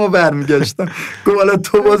میچرخیدم و برمیگشتم. گفت حالا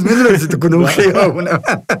تو باز میدونستی تو کدوم خیابونه.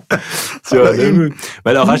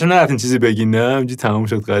 ولی آخرش نرفتین چیزی بگین؟ نه همینجوری تموم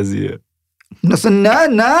شد قضیه؟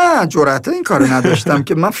 نه جرأت این کارو نداشتم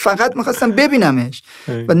که من فقط میخواستم ببینمش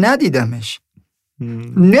و ندیدمش.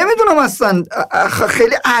 نمیدونم اصلا،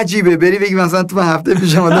 خیلی عجیبه بری بگی مثلا تو هفته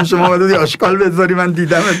پیش اومدم شما اومدید آشغال بذاری من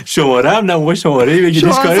دیدم. شماره هم نه شماره بگید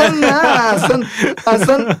هیچ کاری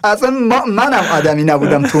اصلا منم آدمی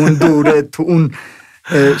نبودم تو اون دوره، تو اون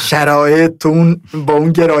شرایط، تو اون با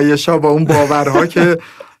اون گرایش‌ها، با اون باورها که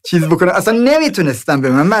چیز بکنه. اصلا نمیتونستم.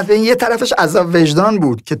 به من یه طرفش عذاب وجدان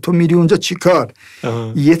بود که تو میری اونجا چیکار،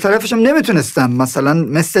 یه طرفش هم نمیتونستم. مثلا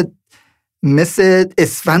مثل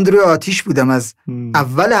اسفند روی آتیش بودم از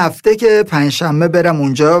اول هفته که پنجشنبه برم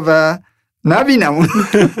اونجا و نبینم اون.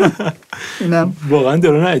 اینم واقعا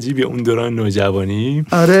دوران عجیبیه، اون دوران نوجوانی.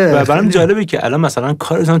 آره. و برام جالبه که الان مثلا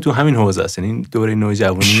کارتون تو همین حوزه است، این دوره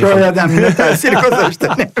نوجوانی شاید همین تاثیر گذاشته،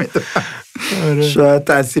 نمیدونم. آره. شاید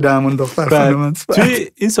تاثیر همون دختر خانم.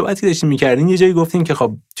 توی این صحبتی که داشتین می‌کردین یه جایی گفتین که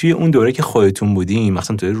خب توی اون دوره که خودتون بودین،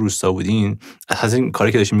 مثلا توی روستا بودین، از این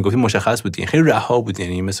کاری که داشتین میگفتین مشخص بودین، خیلی رها بودین،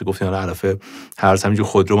 یعنی مثل گفتین حالا علافه هر همینجور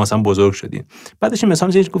خودرو مثلا بزرگ شدین. بعد داشتین مثلا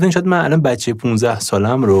گفتین شاید من الان بچه 15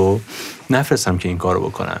 سالم رو نفرستم که این کارو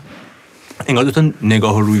بکنم. انگار دو تا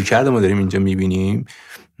نگاه و روی کرده ما داریم اینجا می‌بینیم.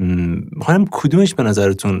 می‌خوام کدومش به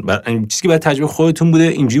نظرتون چیزی که برای تجربه خودتون بوده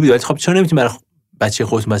اینجوری بوده، خب چرا نمی‌تونین برای بچه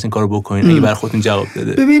خودتون بس این کارو بکنین اگه برای خودتون جواب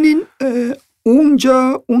داده؟ ببینین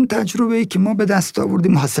اونجا اون تجربه‌ای که ما به دست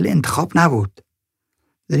آوردیم حاصل انتخاب نبود.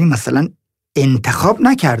 یعنی مثلا انتخاب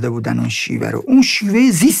نکرده بودن اون شیوه رو، اون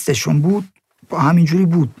شیوه زیستشون بود، با همینجوری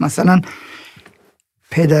بود. مثلا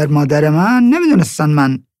پدر مادر من نمیدونستن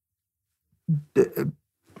من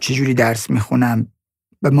چجوری درس میخونم.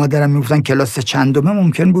 به مادرم میگفتن کلاس چندمه،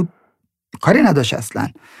 ممکن بود کاری نداشت اصلا.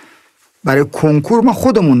 برای کنکور ما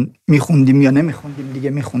خودمون میخوندیم یا نمیخوندیم دیگه،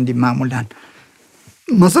 میخوندیم معمولا.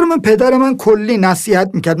 مثلا من پدر من کلی نصیحت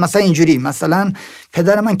میکرد، مثلا اینجوری، مثلا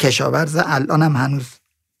پدر من کشاورزه، الانم هنوز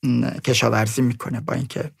کشاورزی میکنه با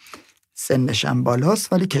اینکه سنش هم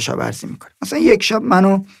بالاست ولی کشاورزی میکنه. مثلا یک شب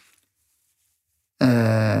منو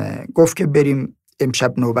گفت که بریم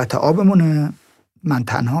امشب نوبت آبمونه، من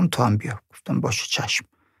تنهام، تو هم بیا. گفتم باشه چشم.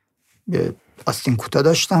 آستین کوتاه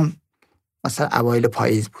داشتم، مثلا اوایل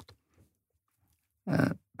پاییز بود،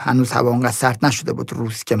 هنوز هوا اونقدر سرد نشده بود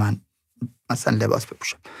روز که من مثلا لباس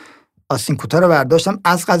بپوشم. آستین کوتاه رو برداشتم.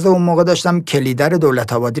 از قضا اون موقع داشتم کلیدر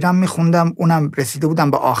دولت آبادی رو میخوندم، اونم رسیده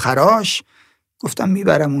بودم به آخراش. گفتم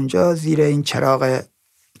میبرم اونجا زیر این چراغ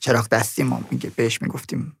دستی، ما بهش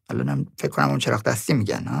میگفتیم، الانم فکر کنم اون چراغ دستی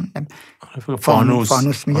میگن،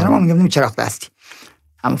 فانوس میگن، ما میگیم چراغ دستی،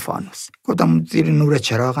 همون فانوس. گفتم زیر نور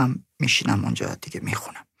چراغم میشینم اونجا دیگه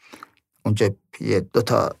میخونم. اونجا یه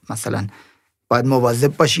دوتا مثلا باید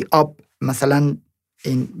مواظب باشی آب، مثلا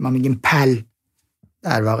این ما میگیم پل،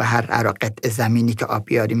 در واقع هر قطعه زمینی که آب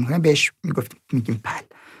بیاری میکنه بهش میگیم پل،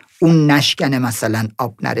 اون نشکنه مثلا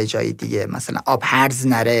آب نره جای دیگه، مثلا آب هرز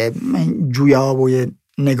نره، جوی آب و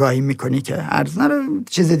نگاهی میکنی که هرز نره،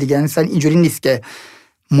 چیز دیگه. مثلا اینجوری نیست که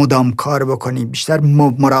مدام کار بکنی، بیشتر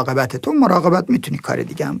مراقبت. تو مراقبت میتونی کار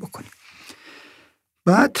دیگه هم بکنی.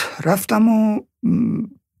 بعد رفتم و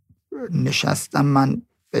نشستم من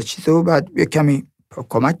به چیزو، بعد یه کمی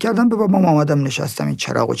کمک کردم به بابام، آمدم نشستم این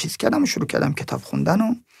چراغ و چیز کردم و شروع کردم کتاب خوندن.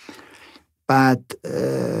 و بعد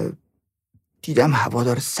دیدم هوا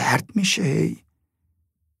داره سرد میشه،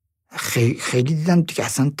 خیلی دیدم دیگه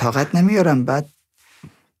اصلا طاقت نمیارم. بعد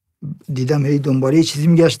دیدم هی دنباله یه چیزی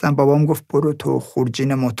میگشتم. بابام گفت برو تو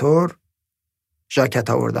خورجین موتور ژاکت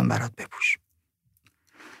آوردم برات بپوش.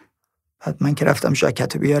 بعد من که رفتم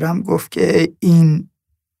ژاکت رو بیارم، گفت که این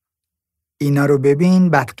اینا رو ببین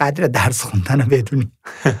بعد قدر درس خوندن رو بدونی.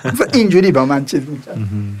 اینجوری با من چیز میکرد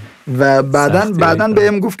و بعداً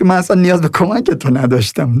بهم گفت که من اصلا نیاز به کمک تو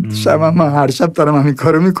نداشتم. من هر شب دارم همین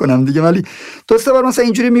کارو میکنم دیگه، ولی دو سه بار مثلا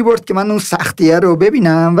اینجوری میبرد که من اون سختیه رو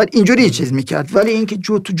ببینم و اینجوری چیز میکرد. ولی اینکه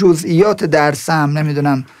تو جزئیات درسم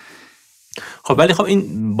نمیدونم. خب ولی خب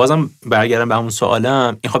این بازم برگردم به همون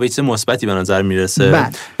سوالم، این خب یه چیز مثبتی به نظر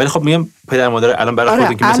میرسه. ولی خب میگم پدر مادر الان برای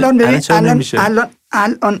خودت که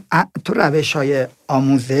الان تو روش‌های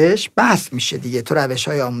آموزش بحث میشه دیگه. تو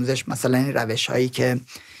روش‌های آموزش مثلا این روش‌هایی که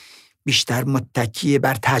بیشتر متکی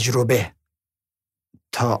بر تجربه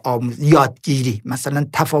تا یادگیری، مثلا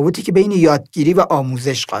تفاوتی که بین یادگیری و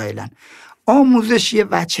آموزش قائلن. آموزش یه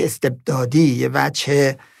وجه استبدادی، یه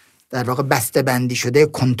وجه در واقع بسته بندی شده،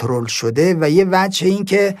 کنترل شده، و یه وجه این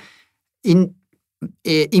که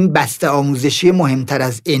این بسته آموزشی مهمتر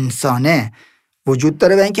از انسانه وجود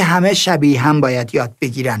داره و اینکه همه شبیه هم باید یاد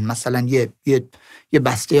بگیرن. مثلا یه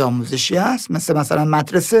بسته آموزشی هست مثلا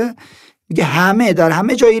مدرسه میگه همه در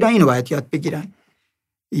همه جای ایران اینو باید یاد بگیرن.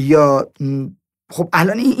 یا خب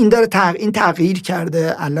الان این داره این تغییر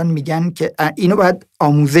کرده، الان میگن که اینو باید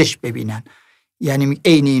آموزش ببینن، یعنی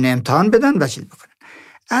عین این امتحان بدن و چیز بکنن.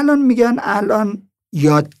 الان میگن الان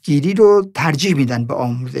یادگیری رو ترجیح میدن به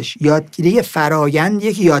آموزش. یادگیری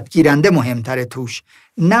فرایندیه که یادگیرنده مهمتره توش،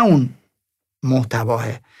 نه اون محتواه.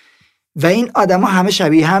 و این آدما همه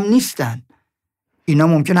شبیه هم نیستن. اینا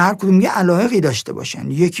ممکنه هر کدوم یه علایقی داشته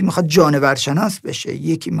باشن. یکی میخواد جانورشناس بشه،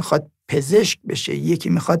 یکی میخواد پزشک بشه، یکی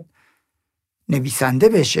میخواد نویسنده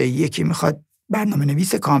بشه، یکی میخواد برنامه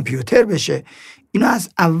نویس کامپیوتر بشه. اینا از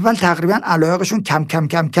اول تقریبا علایقشون کم کم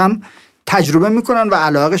کم کم تجربه میکنن و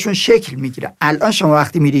علاقهشون شکل میگیره. الان شما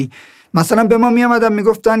وقتی میری مثلا به ما میامدن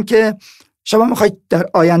میگفتن که شما میخواید در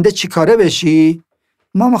آینده چی کاره بشی؟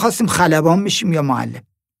 ما میخواستیم خلبان میشیم یا معلم.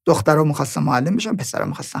 دخترها میخواستن معلم بشن، پسرها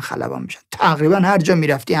میخواستن خلبان بشن. تقریبا هر جا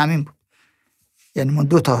میرفتی همین بود. یعنی من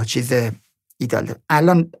 2 چیز ایدال دارم.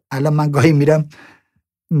 الان من گاهی میرم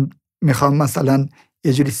میخوام مثلا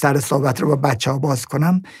یه جوری سر صحبت رو با بچه‌ها باز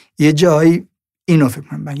کنم، یه جایی اینو فکر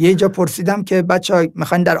کنم. من یه جا پرسیدم که بچه‌ها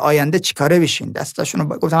میخواین در آینده چیکاره بشین؟ دستاشونو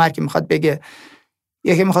گفتم هر کی میخواد بگه.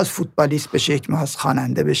 یکی میخواست فوتبالیست بشه، یکی میخواست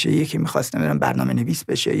خواننده بشه، یکی میخواست نمیدونم برنامه نویس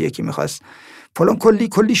بشه، یکی میخواست فلان،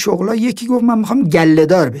 کلی شغلا. یکی گفت من میخوام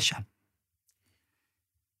گله‌دار بشم.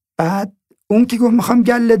 بعد اون کی گفت میخوام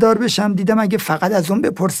گله‌دار بشم، دیدم اگه فقط از اون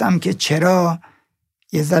بپرسم که چرا،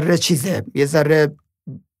 یه ذره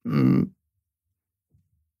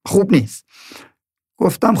خوب نیست.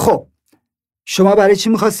 گفتم خب شما برای چی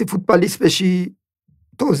میخواستی فوتبالیست بشی؟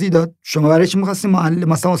 توضیح داد. شما برای چی میخواستی معلم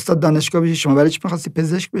مثلا استاد دانشگاه بشی؟ شما برای چی میخواستی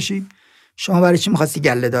پزشک بشی؟ شما برای چی میخواستی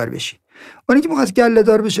گله‌دار بشی؟ اونی که میخواست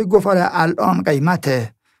گله‌دار بشه گفت آره الان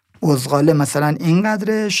قیمت اصغر مثلا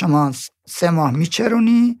اینقدره، شما 3 ماه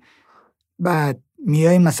میچرونی، بعد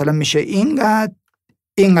میای مثلا میشه اینقدر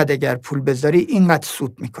اگر پول بذاری اینقدر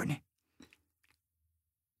سود میکنی.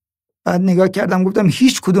 بعد نگاه کردم گفتم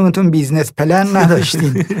هیچ کدومتون بیزنس پلن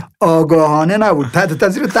نداشتین. آگاهانه نبود، تحت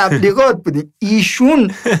تاثیر تبلیغات بودین. ایشون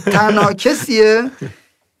تنها کسیه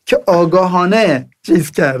که آگاهانه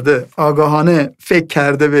چیز کرده، آگاهانه فکر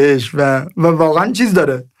کرده بهش و واقعا چیز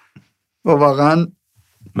داره و واقعا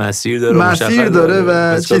مسیر داره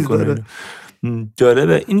و چیز داره.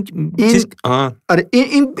 جالبه این چیز. آره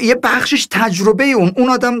این یه بخشش تجربه اون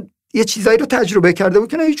آدم یه چیزایی رو تجربه کرده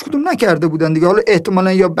بود که نه هیچ کدوم نکرده بودن دیگه. حالا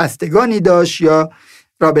احتمالاً یا بستگانی داشت یا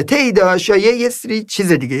رابطه ای داشت یا یه سری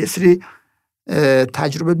چیز دیگه، یه سری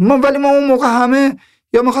تجربه. ولی ما اون موقع همه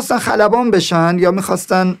یا میخواستن خلبان بشن یا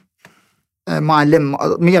میخواستن معلم.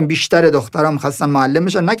 میگم بیشتر دخترها میخواستن معلم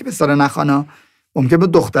بشن، نه که پسرا نخوانا. ممکن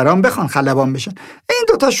بود دخترام بخوان خلبان بشن. این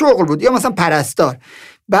 2 شغل بود. یا مثلا پرستار،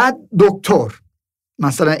 بعد دکتر.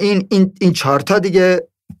 مثلا این 4 دیگه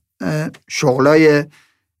شغلای،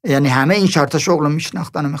 یعنی همه این 4 شغل رو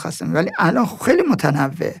میشناختن و میخواستن. ولی الان خیلی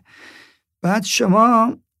متنوع. بعد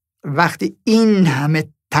شما وقتی این همه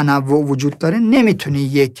تنوع وجود داره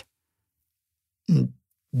نمیتونی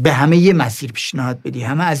به همه یه مسیر پیشنهاد بدی،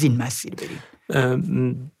 همه از این مسیر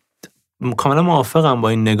بریم. کاملا موافقم با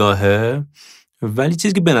این نگاهه. ولی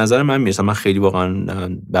چیزی که به نظر من میرسه، من خیلی واقعا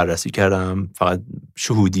بررسی کردم، فقط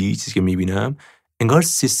شهودی چیزی که میبینم، انگار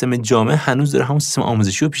سیستم جامعه هنوز داره همون سیستم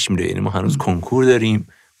آموزشی رو پیش میره. یعنی ما هنوز کنکور داریم،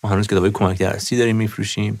 ما هنوز کتابای کمک درسی داریم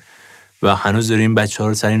میفروشیم و هنوز داریم بچه‌ها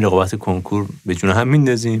رو سر این رقابت کنکور به جون هم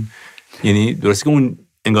میندازیم. یعنی درسته که اون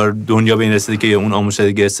انگار دنیا به این رسیده که اون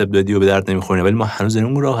آموزشگاه استبدادی رو به درد نمیخوره، ولی ما هنوز داریم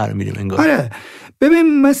اون راه رو میریم انگار. آره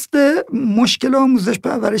ببین، مثل مشکل آموزش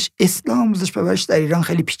پرورش، اصلاح آموزش پرورش در ایران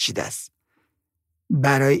خیلی پیچیده است.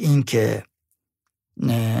 برای اینکه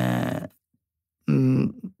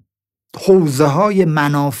حوزه های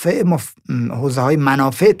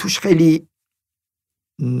منافع توش خیلی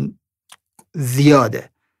زیاده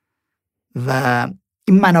و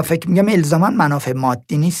این منافع که میگم الزاما منافع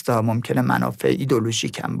مادی نیست، ممکنه منافع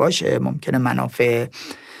ایدئولوژیک هم باشه، ممکنه منافع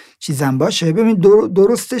چیزم باشه. ببین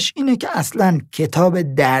درستش اینه که اصلا کتاب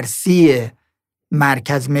درسی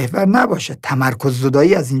مرکز محور نباشه، تمرکز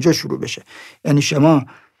زدایی از اینجا شروع بشه. یعنی شما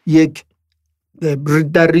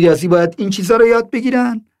در ریاضی باید این چیزا رو یاد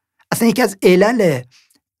بگیرن. اصلا یکی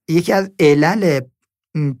از علل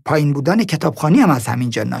پایین بودن کتابخوانی هم از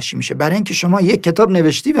همینجا ناشی میشه، برای اینکه شما یک کتاب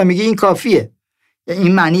نوشتی و میگه این کافیه.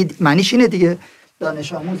 این معنیش اینه دیگه.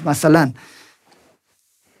 دانش آموز مثلا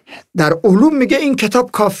در علوم میگه این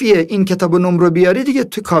کتاب کافیه، این کتاب نمره بیاری دیگه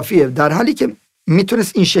تو کافیه، در حالی که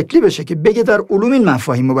میتونست این شکلی بشه که بگه در علوم این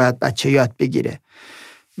مفاهیم رو باید بچه یاد بگیره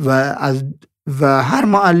و هر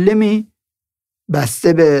معلمی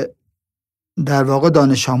بسته به در واقع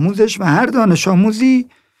دانش آموزش و هر دانش آموزی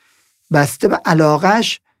بسته به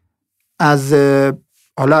علاقش از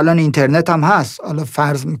حالا الان اینترنت هم هست، حالا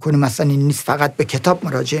فرض میکنیم مثلا این نیست فقط به کتاب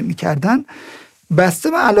مراجعه میکردن،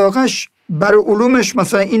 بسته به علاقش برای علومش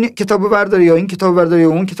مثلا این کتابو برداری یا این کتابو برداری یا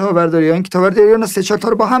اون کتابو برداری یا این کتابو برداری یا 3-4 تا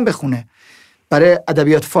رو با هم بخونه. برای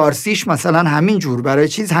ادبیات فارسیش مثلا همین جور، برای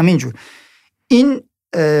چیز همین جور. این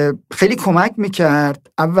خیلی کمک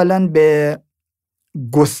میکرد اولا به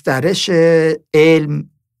گسترش علم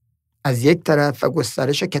از یک طرف و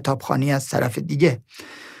گسترش کتابخوانی از طرف دیگه.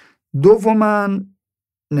 دوما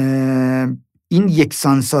این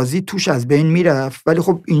یکسانسازی توش از بین میرفت، ولی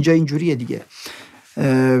خب اینجا اینجوریه دیگه.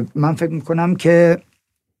 من فکر میکنم که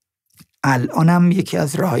الانم یکی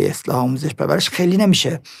از راههای اصلاح آموزش پرورش خیلی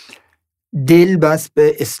نمیشه دل بس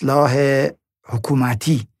به اصلاح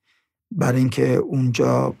حکومتی، برای اینکه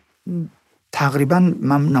اونجا تقریبا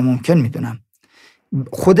من ناممکن میدونم.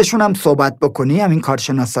 خودشون هم صحبت بکنی، همین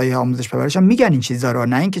کارشناسای آموزش پرورش هم میگن این چیزا رو،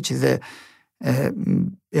 نه اینکه چیز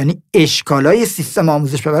یعنی اشکالای سیستم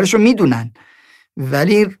آموزش پرورش رو میدونن،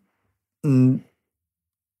 ولی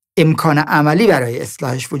امکان عملی برای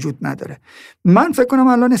اصلاحش وجود نداره. من فکر کنم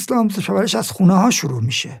الان اصلاح آموزش پرورش از خونه ها شروع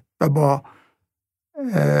میشه و با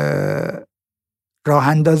راه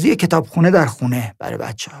اندازی کتابخونه در خونه برای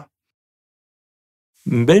بچه ها.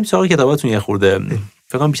 بریم سراغ کتاباتون یه خورده.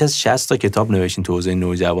 فکر کنم بیش از 60 تا کتاب نوشتین تو حوزه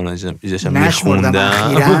نوجوان. منم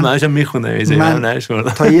میخوندم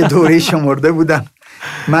تا یه دوره شمرده بودم.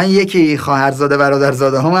 من یکی خواهرزاده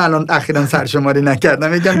برادرزاده هم الان اخیراً سرشماری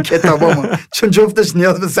نکردم، میگم کتابامو، چون جفتش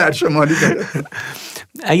نیاز به سرشماری داره.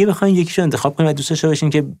 اگه بخواید یکیشو انتخاب کنید و دوست داشته باشین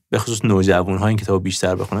که به خصوص نوجوان‌ها این کتابو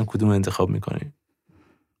بیشتر بخونن، کدوم رو انتخاب میکنید؟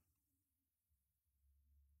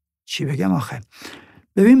 چی بگم آخه؟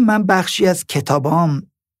 ببین من بخشی از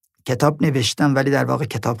کتاب نوشتم ولی در واقع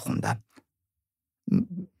کتاب خوندم.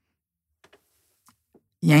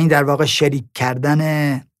 یعنی در واقع شریک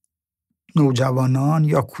کردن نوجوانان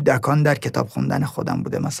یا کودکان در کتاب خوندن خودم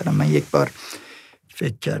بوده. مثلا من یک بار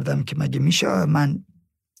فکر کردم که مگه میشه من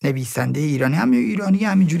نویسنده ایرانی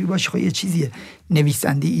همینجوری باشه، خب یه چیزیه،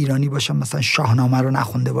 نویسنده ایرانی باشم مثلا شاهنامه رو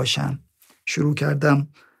نخونده باشم. شروع کردم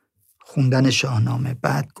خوندن شاهنامه،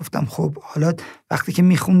 بعد گفتم خب حالا وقتی که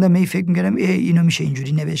میخوندم فکر میکردم اینو میشه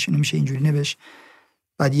اینجوری نوشت، اینو میشه اینجوری نوشت.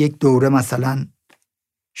 بعد یک دوره مثلا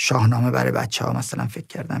شاهنامه برای بچه ها مثلا فکر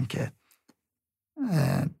کردم که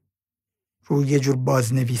روی یه جور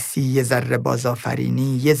بازنویسی، یه ذره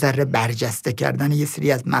بازآفرینی، یه ذره برجسته کردن یه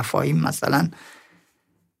سری از مفاهیم.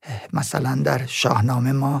 مثلا در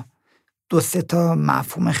شاهنامه ما 2-3 تا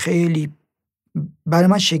مفهوم خیلی برای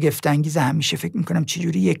من شگفت انگیز، همیشه فکر میکنم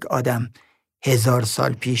چجوری یک آدم 1000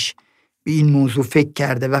 سال پیش به این موضوع فکر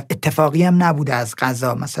کرده و اتفاقی هم نبوده از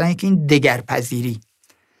قضا. مثلا یکی این دگرپذیری،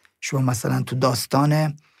 شما مثلا تو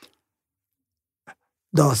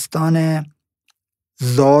داستان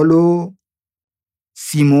زال و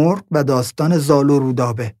سیمرغ و داستان زال و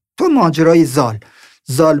رودابه، تو ماجرای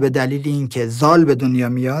زال به دلیل اینکه زال به دنیا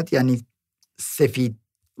میاد، یعنی سفید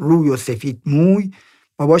روی و سفید موی،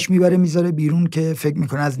 باباش میبره میذاره بیرون که فکر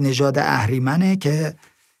میکنه از نژاد اهریمنه که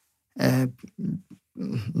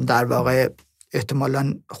در واقع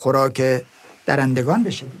احتمالاً خوراک درندگان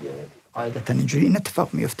بشه دیگه. قاعدتا اینجوری این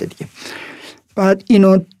اتفاق میفته دیگه. بعد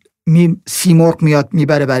اینو سیمرغ میاد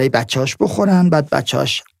میبره برای بچه‌هاش بخورن، بعد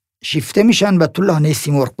بچه‌هاش شیفته میشن و تو لانه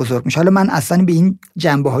سیمرغ بزرگ میشه. حالا من اصلا به این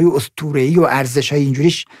جنبه‌های اسطوره‌ای و ارزش‌های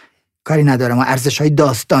اینجوریش کاری ندارم، و ارزش‌های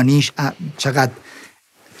داستانیش چقدر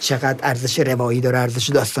ارزش روایی داره، ارزش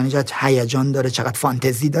داستانی، چقدر هیجان داره، چقدر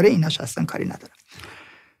فانتزی داره، ایناش اصلا کاری ندارم.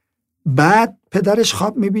 بعد پدرش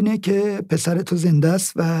خواب میبینه که پسر تو زنده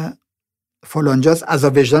است و فلانجاست،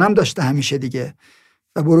 عذاب وجدانم داشته همیشه دیگه،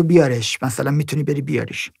 و برو بیارش، مثلا میتونی بری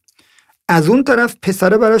بیاریش. از اون طرف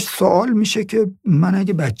پسره براش سوال میشه که من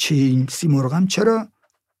اگه بچه این سیمرغم چرا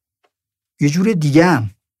یه جور دیگه هم.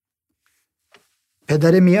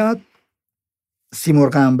 پدر میاد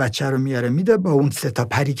سیمرغم بچه رو میاره میده با اون 3 تا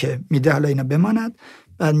پری که میده حالا اینا بماند.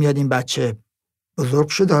 بعد میاد این بچه بزرگ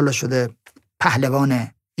شده، حالا شده پهلوان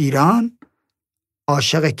ایران.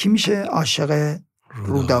 عاشق کی میشه؟ عاشق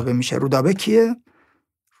رودابه میشه. رودابه کیه؟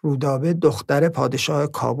 رودابه دختر پادشاه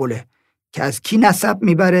کابله که از کی نسب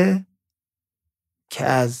میبره؟ که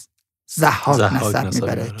از ضحاک نسب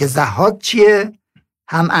میبره. که ضحاک چیه؟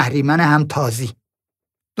 هم اهریمن هم تازی.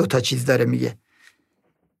 2 تا چیز داره میگه،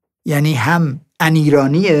 یعنی هم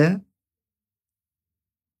انیرانیه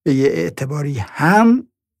به یه اعتباری، هم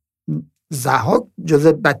ضحاک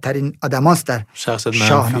جزو بدترین آدم هاست در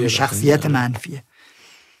شاهنامه، شخصیت منفیه.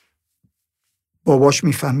 باباش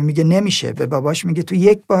میفهمه، میگه نمیشه. به باباش میگه تو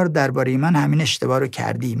یک بار درباره من همین اشتباه رو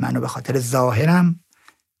کردی، منو به خاطر ظاهرم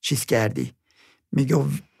چیز کردی.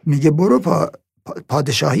 میگه برو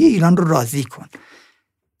پادشاهی ایران رو راضی کن.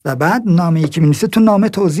 و بعد نامه‌ای که می‌نویسه تو نامه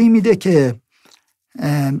توضیح میده که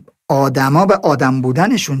آدما به آدم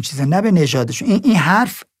بودنشون چیزه، نه به نژادشون. این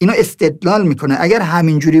حرف اینو استدلال میکنه. اگر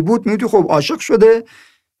همینجوری بود میگه خب عاشق شده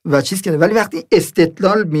و چیز کرده، ولی وقتی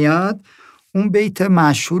استدلال میاد، اون بیت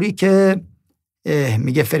مشهوری که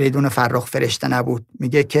میگه فریدون فرخ فرشته نبود،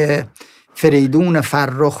 میگه که فریدون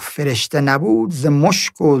فرخ فرشته نبود، ز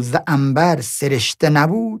مشک و ز عنبر سرشته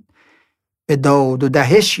نبود، به داد و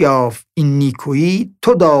دهش یافت این نیکویی،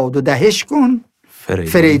 تو داد و دهش کن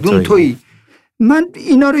فریدون تویی. من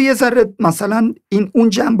اینا رو یه ذره مثلا اون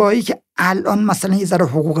جنبه‌ای که الان مثلا یه ذره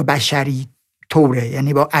حقوق بشری طوره،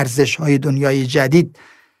 یعنی با ارزش‌های دنیای جدید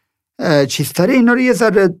چیز تاره، اینا رو یه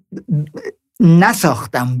ذره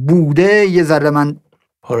نساختم، بوده یه ذره من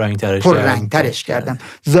پررنگ‌ترش کردم.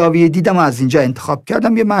 زاویه دیدم و از اینجا انتخاب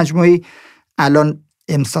کردم. یه مجموعی الان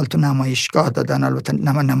امسال تو نمایشگاه دادن، البته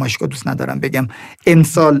نمایشگاه دوست ندارم بگم،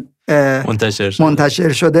 امسال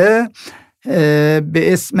منتشر شده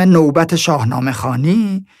به اسم نوبت شاهنامه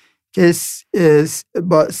خوانی که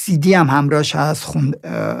با CD هم همراهش هست،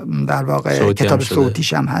 در واقع کتاب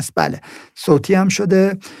صوتیش هم هست. بله صوتی هم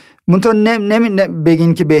شده. منتها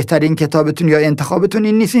بگین که بهترین کتابتون یا انتخابتون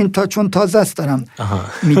این نیست، این چون تازه است دارم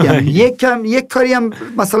میگم. یک کاری هم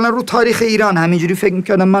مثلا رو تاریخ ایران همینجوری فکر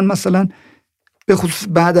میکردم من، مثلا به خصوص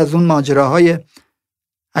بعد از اون ماجراهای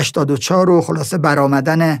 84 و خلاصه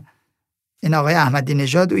برآمدن این آقای احمدی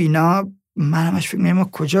نژاد و اینا، من همش فکر می‌کردم ما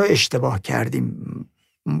کجا اشتباه کردیم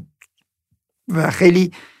و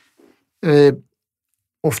خیلی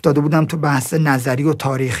افتاده بودم تو بحث نظری و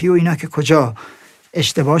تاریخی و اینا که کجا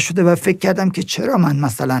اشتباه شده و فکر کردم که چرا من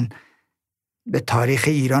مثلا به تاریخ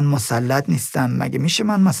ایران مسلط نیستم. مگه میشه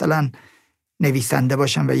من مثلا نویسنده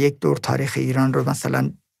باشم و یک دور تاریخ ایران رو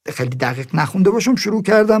مثلا خیلی دقیق نخونده باشم؟ شروع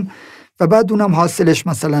کردم و بعد اونم حاصلش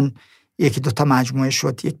مثلا 1-2 تا مجموعه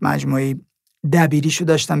شد. یک مجموعه دبیریشو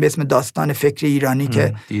داشتم به اسم داستان فکر ایرانی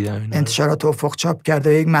که انتشارات افق چاپ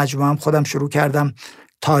کرده. یک مجموعه هم خودم شروع کردم،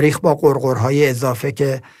 تاریخ با قرقرهای اضافه،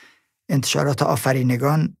 که انتشارات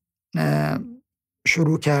آفرینگان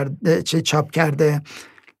شروع کرده چاپ کرده.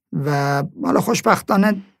 و حالا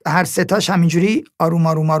خوشبختانه هر 3 تاش همینجوری آروم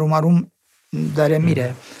آروم آروم آروم داره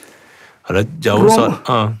میره. حالا جواب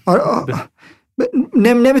سوال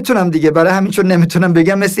نمیتونم دیگه، برای همین چون نمیتونم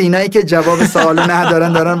بگم، مثل اینایی که جواب سوال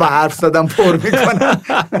ندارن دارن با حرف زدن پر میکنن.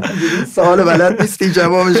 سوال بلد نیستی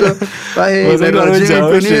جوابشو و راجع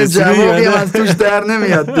میکنی، جوابی هم از توش در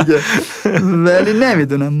نمیاد دیگه. ولی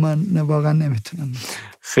نمیدونم، من واقعا نمیتونم.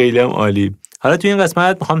 خیلی هم عالی. حالا تو این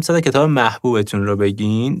قسمت میخوام 3 کتاب محبوبتون رو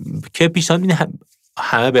بگین که پیشنهاد میدین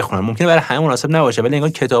همه بخونن. ممکنه برای همه مناسب نباشه، ولی انگار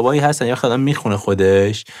کتابایی هستن یا خودم میخونه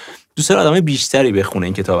خودش دوست داره آدمای بیشتری بخونه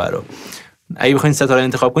این کتابا رو. اگه بخواید 3 تا رو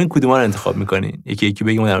انتخاب کنین کدوما رو انتخاب میکنین؟ یکی یکی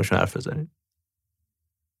بگیم و درمشون حرف بزنیم.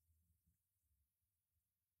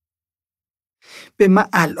 به من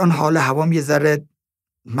الان حال هوام یه ذره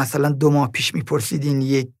مثلا 2 ماه پیش میپرسیدین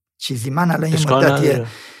یک چیزی، من الان یه مدتی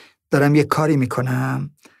دارم یه کاری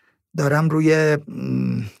میکنم، دارم روی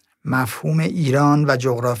مفهوم ایران و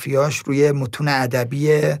جغرافیاش روی متون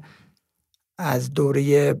ادبی از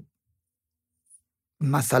دوره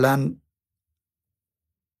مثلا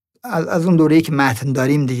از اون دوره‌ای که متن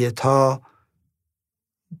داریم دیگه تا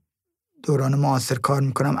دوران معاصر کار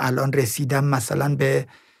میکنم. الان رسیدم مثلا به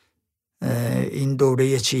این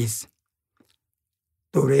دوره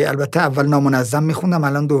دوره البته اول نامنظم میخوندم،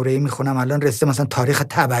 الان دوره میخونم، الان رسیدم مثلا تاریخ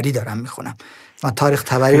تبری دارم میخونم. من تاریخ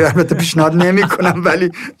تبری رو البته پیشنهاد نمیکنم،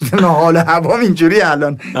 ولی حال هوام اینجوری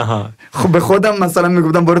الان. خب به خودم مثلا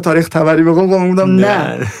میگفتم برو تاریخ تبری بخون، میگفتم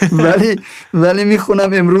نه. ولی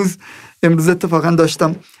میخونم. امروز اتفاقا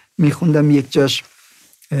داشتم میخوندم یک جاش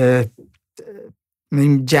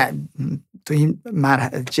تو این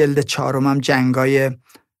جلد 4 هم جنگای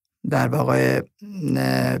در واقع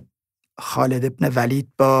خالد ابن ولید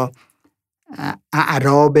با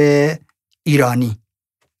اعراب ایرانی،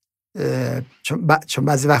 چون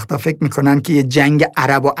بعضی وقتا فکر میکنن که یه جنگ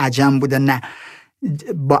عرب و عجم بوده، نه،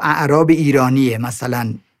 با اعراب ایرانیه.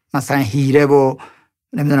 مثلا هیره و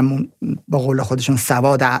نمیدونم با قول خودشون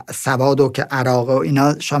سوادو که عراق و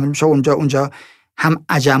اینا شامل میشه. اونجا هم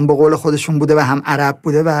عجم با قول خودشون بوده و هم عرب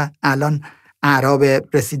بوده و الان اعراب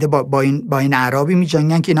رسیده با این اعرابی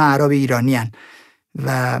میجنگن که اینا اعراب ایرانی هن.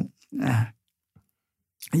 و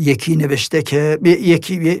یکی نوشته که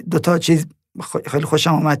یکی 2 چیز خیلی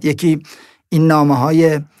خوشم آمد. یکی این نامه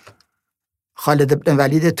های خالد بن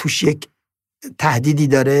ولید توش یک تهدیدی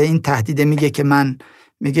داره. این تهدیده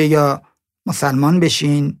میگه یا مسلمان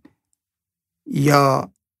بشین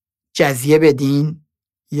یا جزیه بدین،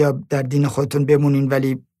 یا در دین خودتون بمونین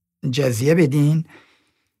ولی جزیه بدین،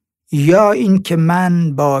 یا این که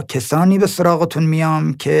من با کسانی به سراغتون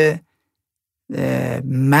میام که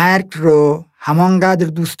مرگ رو همانقدر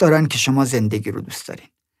دوست دارن که شما زندگی رو دوست دارین.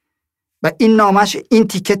 و این نامش این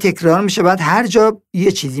تیکه تکرار میشه، بعد هر جا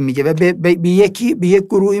یه چیزی میگه و به یک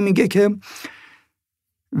گروهی میگه که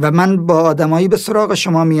و من با آدمایی به سراغ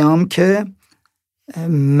شما میام که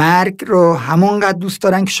مرگ رو همانقدر دوست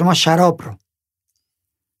دارن که شما شراب رو.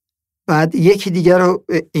 بعد یکی دیگر رو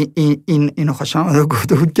اینو خوشم آمد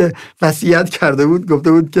گفته بود که وصیت کرده بود،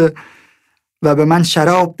 گفته بود که و به من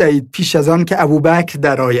شراب دهید پیش از آن که ابوبکر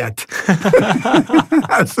درآید.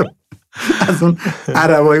 از اون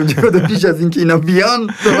عربایی گفته پیش از این که اینا بیان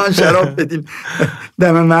به من شراب بدین.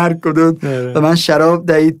 دم مرگ گفته به من شراب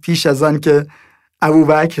دهید پیش از آن که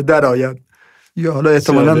ابوبکر درآید، یا حالا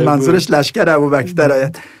احتمالاً منظورش لشکر ابوبکر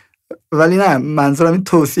درآید. ولی نه، منظورم این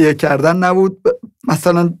توصیه کردن نبود.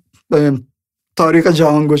 مثلا تاریخ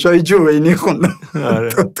جهانگشای جوینی خوندم،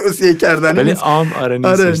 توصیه کردن ولی عام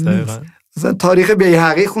نیست. مثلا تاریخ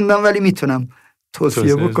بیهقی خوندم ولی میتونم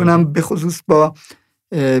توصیه بکنم، به خصوص با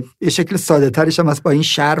یه شکل ساده ترش هم هست، با این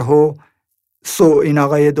شرح و این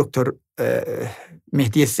آقای دکتر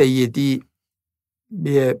مهدی سیدی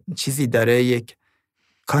یه چیزی داره، یک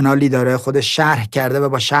کانالی داره خودش شرح کرده و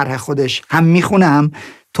با شرح خودش هم میخونه هم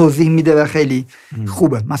توضیح میده و خیلی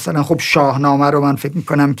خوبه. مثلا خب شاهنامه رو من فکر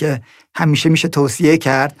میکنم که همیشه میشه توصیه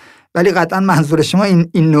کرد، ولی قطعا منظور شما این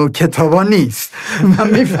نوع کتابا نیست. من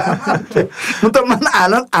میفهمم که من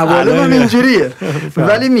الان اولم اینجوریه،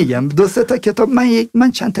 ولی میگم 2-3 تا کتاب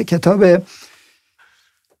من چند تا کتاب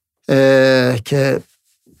که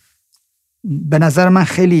به نظر من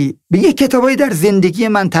خیلی به یک کتابایی در زندگی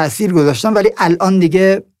من تأثیر گذاشتن ولی الان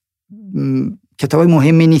دیگه کتابای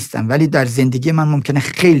مهمی نیستن ولی در زندگی من ممکنه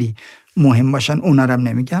خیلی مهم باشن، اونا رو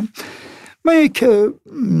نمیگم. من که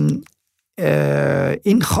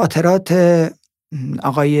این خاطرات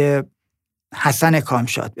آقای حسن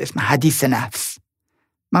کامشاد به اسم حدیث نفس،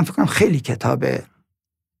 من فکر کنم خیلی کتاب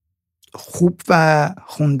خوب و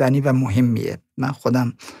خوندنی و مهمیه. من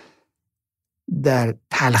خودم در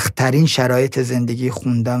تلخترین شرایط زندگی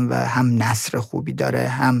خوندم و هم نثر خوبی داره،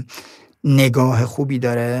 هم نگاه خوبی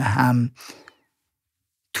داره، هم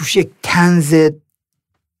توش یک طنز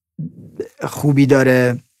خوبی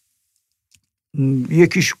داره.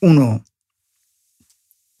 یکیش اونو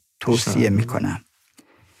توصیه میکنم.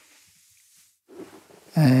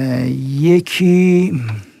 یکی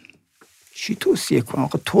چی توصیه کنم؟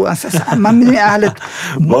 تو اساسا من میدونی اهل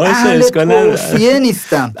توصیه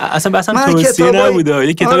نیستم. اصلا توصیه نبوده.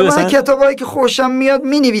 یک کتابی من کتابایی که خوشم میاد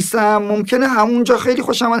مینویسم، ممکنه همونجا خیلی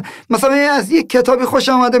خوشم اومد. مثلا از یک کتابی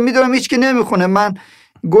خوشم اومده میدونم هیچ کی نمیخونه، من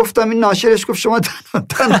گفتم این ناشرش گفت شما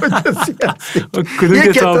تنها کسی هستی. یک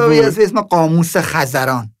کتابی هست به اسم قاموس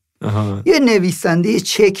خزران. یه نویسنده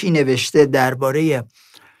چکی نوشته درباره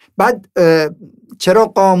بعد چرا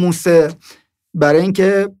قاموسه؟ برای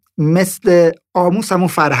اینکه مثل قاموس همون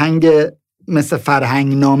فرهنگ، مثل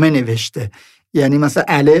فرهنگ نامه نوشته، یعنی مثلا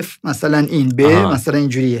الف مثلا این ب مثلا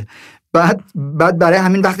اینجوریه. بعد برای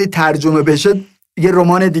همین وقتی ترجمه بشه یه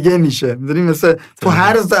رمان دیگه میشه، میدونی مثلا تو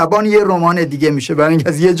هر زبان یه رمان دیگه میشه، برای اینکه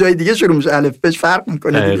از یه جای دیگه شروع میشه، الف بهش فرق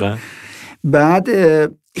میکنه دیگه. بعد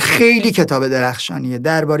خیلی کتاب درخشانیه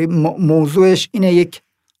درباره موضوعش اینه یک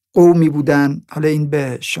قومی بودن، حالا این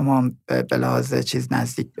به شما به لحاظ چیز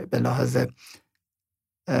نزدیک، به لحاظ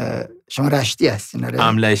شما رشتی هستین، آره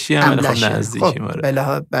املشی هم نزدیکی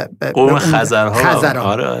قوم خزرها.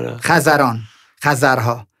 آره.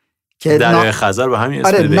 خزرها که در خزر به همین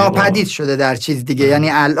اسم ناپدید شده در چیز دیگه، یعنی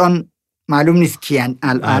الان معلوم نیست کیان،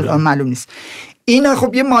 الان معلوم نیست. اینا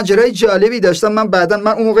خب یه ماجرای جالبی داشتم. من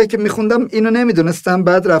اون موقعی که میخوندم اینو نمیدونستم،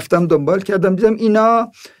 بعد رفتم دنبال کردم دیدم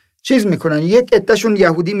اینا چیز میکنن، یک عدهشون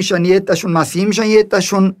یهودی میشن، یک عدهشون مسیحی میشن، یک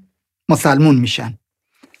عدهشون مسلمون میشن.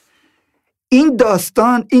 این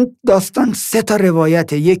داستان 3 تا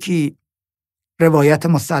روایته، یکی روایت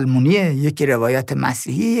مسلمونیه، یکی روایت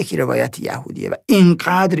مسیحی، یکی روایت یهودیه و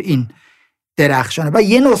اینقدر این درخشانه و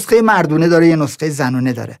یه نسخه مردونه داره، یه نسخه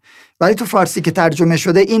زنونه داره. ولی تو فارسی که ترجمه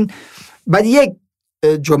شده این بعد یک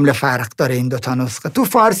جمله فرق داره این 2 تا نسخه. تو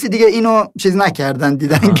فارسی دیگه اینو چیز نکردن،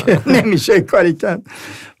 دیدن که نمیشه کاری کرد.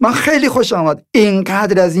 من خیلی خوش آمد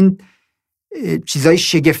اینقدر از این چیزای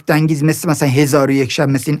شگفت انگیز مثلا 1001 شب،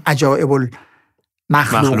 مثل این عجایب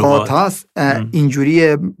مخلوقات هاست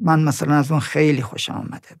اینجوری. من مثلا از اون خیلی خوشم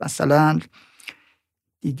آمده. مثلا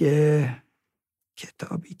دیگه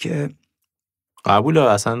کتابی که قبوله،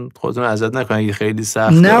 اصلا خودتون اذیت نکنید خیلی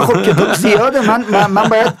سخته. نه خب کتاب زیاده. من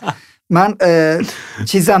باید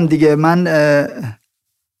چیزم دیگه، من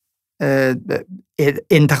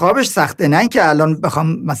انتخابش سخته، نه که الان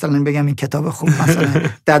بخوام مثلا بگم این کتاب خوب،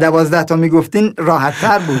 مثلا 10-12 تا میگفتین راحت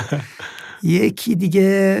تر بود. یکی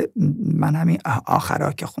دیگه من همین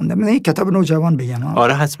آخرا که خوندم، این کتاب نوجوان بگم.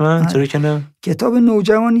 آره حتما، چرا که نه. کتاب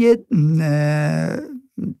نوجوان یه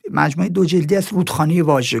مجموعه 2 جلدی از رودخانه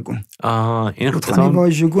واژگون. این رودخانه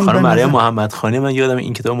واژگون خانم مریم محمدخانی، من یادم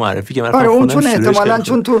این کتاب معرفی که من آره اون چون احتمالاً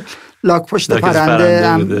چون تو لاک پشت پرنده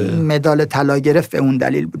هم مدال طلا گرفت به اون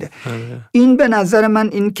دلیل بوده. این به نظر من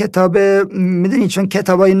این کتاب، میدونید چون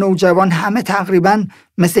کتابای نوجوان همه تقریبا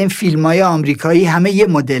مثل این فیلمای آمریکایی همه یه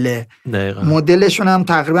مدله، مدلشون هم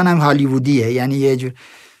تقریبا هم هالیوودیه، یعنی یه جور.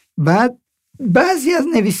 بعد بعضی از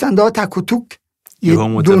نویسنده ها تک و توک یه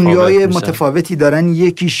دنیای متفاوتی دارن،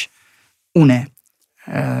 یکیش اونه.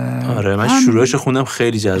 آره من شروعش خوندم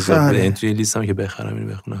خیلی جذاب بود. این توی لیستم که بخرم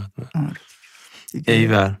اینو بخونم حتما.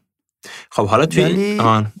 ایول. خب حالا توی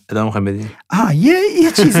ادامه می‌خوایم بدیم.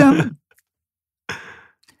 یه چیزم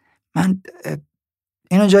من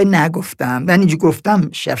اینو جایی نگفتم، من اینجا گفتم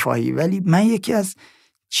شفاهی، ولی من یکی از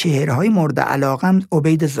چهره‌های مورد علاقم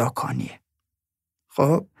عبید زاکانیه.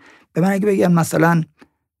 خب به من اگه بگم مثلا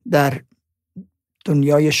در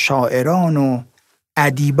دنیای شاعران و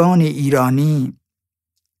ادیبان ایرانی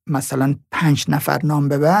مثلا 5 نفر نام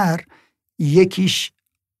ببر، یکیش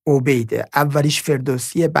عبیده، اولیش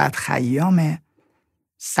فردوسیه، بعد خیامه،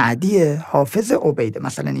 سعدیه، حافظ، عبیده،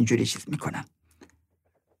 مثلا اینجوری چیز میکنم.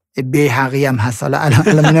 بیهقی هم هست، حالا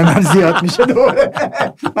الان زیاد میشه دوره.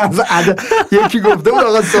 یکی گفته بود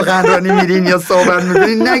آقا سخنرانی میرین یا صحبت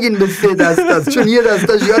میکنین نگین به 3 دست است، چون یه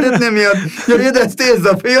دستش یادت نمیاد یا یه دسته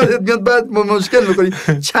اضافه یادت میاد، بعد مشکل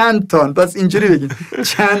میکنی. چند تان، پس اینجوری بگین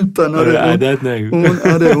چند تان. آره عدد نگو.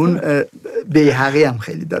 اون بیهقی هم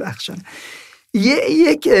خیلی درخشانه.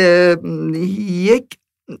 یک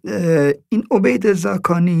این عبید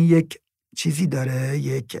زاکانی یک چیزی داره،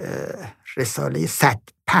 یک رساله 100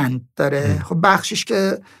 پند داره. خب بخشش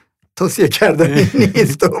که توصیه کردن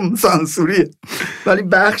نیست و سانسوریه، ولی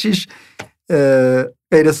بخشش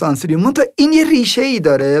غیر سانسوریه. منتها این یه ریشه ای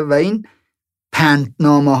داره و این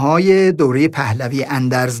پندنامه های دوره پهلوی،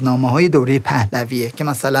 اندرزنامه های دوره پهلویه که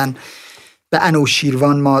مثلا به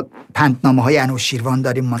انوشیروان ما پندنامه های انوشیروان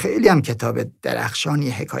داریم. ما خیلی هم کتاب درخشانی،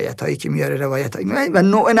 حکایت هایی که میاره، روایت هایی و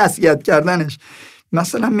نوع نصیحت کردنش.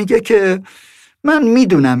 مثلا میگه که من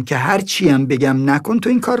میدونم که هر چی هم بگم نکن تو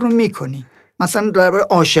این کار رو میکنی. مثلا درباره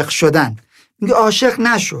عاشق شدن میگه عاشق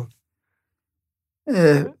نشو.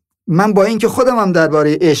 من با اینکه خودم هم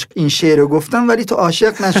درباره عشق این شعر رو گفتم ولی تو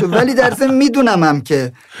عاشق نشو، ولی در ضمن میدونم هم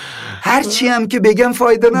که هر چی هم که بگم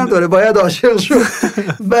فایده نداره، باید عاشق شو.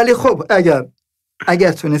 ولی خب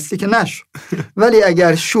اگر تونستی که نشو، ولی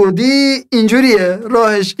اگر شدی اینجوریه،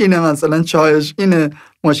 راهش اینه، مثلا چایش اینه،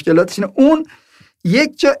 مشکلاتش اینه. اون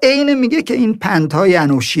یک جا عین میگه که این پندهای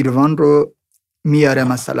انوشیروان رو میاره،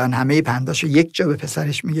 مثلا همه پنداشو یک جا به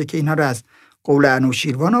پسرش میگه که اینا رو از قول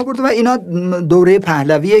انوشیروان آورده و اینا دوره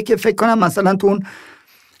پهلویه که فکر کنم مثلا تو اون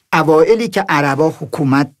اوائلی که عربا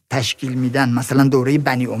حکومت تشکیل میدن، مثلا دوره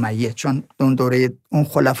بنی امیه، چون اون دوره اون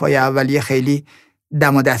خلفای اولیه خیلی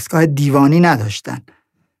دم و دستگاه دیوانی نداشتن،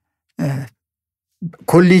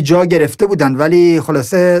 کلی جا گرفته بودن ولی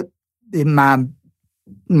خلاصه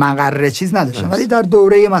مقرره چیز نداشتن. ولی در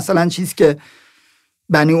دوره مثلا چیز که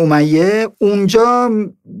بنی امیه، اونجا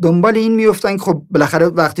دنبال این میفتن که خب بالاخره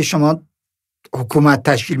وقتی شما حکومت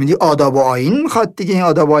تشکیل میدی آداب و آیین میخواد دیگه. این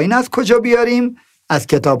آداب و آیین از کجا بیاریم؟ از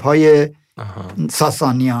کتاب‌های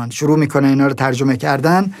ساسانیان. شروع میکنه اینا رو ترجمه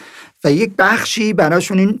کردن و یک بخشی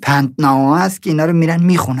براشون این پندنامه است که اینا رو میرن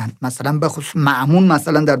میخونن. مثلا به خصوص مأمون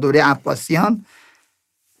مثلا در دوره عباسیان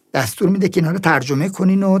دستور میده که اینا رو ترجمه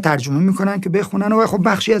کنین و ترجمه میکنن که بخونن و خب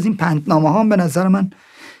بخشی از این پندنامه ها به نظر من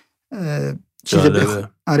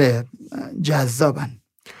آره جذابن.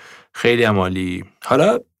 خیلی عالی.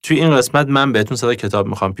 حالا توی این قسمت من بهتون 3 کتاب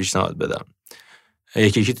میخوام پیشنهاد بدم.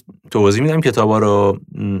 یکی توضیح میدم کتابا رو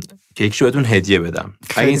که یکیشو بهتون هدیه بدم.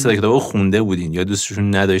 اگه این 3 کتابو خونده بودین یا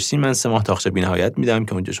دوستشون نداشتین، من 3 ماه تاخچه بی‌نهایت میدم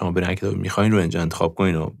که اونجا شما برین کتاب میخواین رو اینجا انتخاب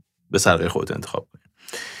کنین و به سلیقه خودتون انتخاب کنین.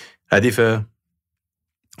 ردیفه.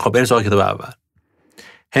 خب بریم سراغ کتاب اول.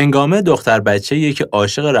 هنگامه دختر بچه‌ایه که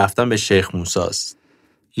عاشق رفتن به شیخ موساست.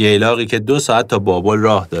 یه علاقی که 2 ساعت تا بابل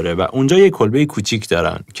راه داره و اونجا یه کلبه کوچیک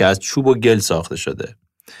دارن که از چوب و گل ساخته شده.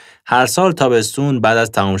 هر سال تابستون بعد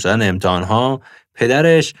از تمام شدن امتحان‌ها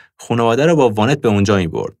پدرش خانواده رو با وانت به اونجا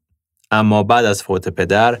می‌برد. اما بعد از فوت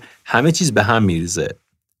پدر همه چیز به هم میریزه.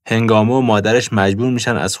 هنگامه و مادرش مجبور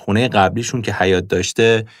میشن از خونه قبلیشون که حیاط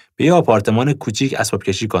داشته به یه آپارتمان کوچیک اسباب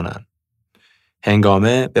کشی کنن.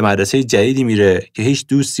 هنگامه به مدرسه جدیدی میره که هیچ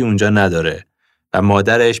دوستی اونجا نداره و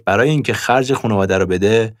مادرش برای اینکه خرج خانواده رو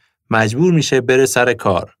بده مجبور میشه بره سر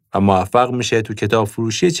کار و موفق میشه تو کتاب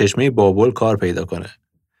فروشی چشمه بابل کار پیدا کنه.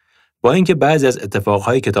 با اینکه بعضی از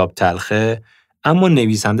اتفاقهای کتاب تلخه، اما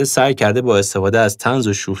نویسنده سعی کرده با استفاده از طنز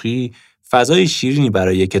و شوخی فضای شیرینی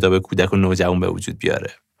برای یک کتاب کودک و نوجوان به وجود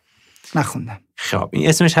بیاره. نخوندم. خب این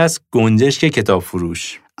اسمش هست گنجشک کتاب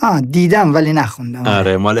فروش. دیدم ولی نخوندم.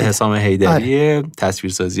 آره مال حسام حیدریه.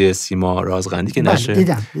 تصویرسازی سیما رازقندی که نشه.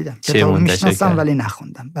 دیدم. کتابو میشناسم ولی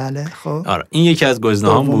نخوندم. بله خب. آره این یکی از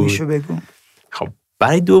گزینه‌هام بود. دومیشو بگو. خب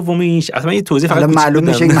برای دومیش اصلا یه توضیح فقط معلوم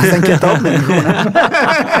میشه که مثلا کتاب نمیخونم.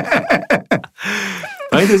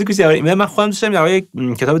 من توضیح کوچیک من خودم دوست دارم یه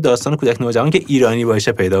کتاب داستان کودک نوجوان که ایرانی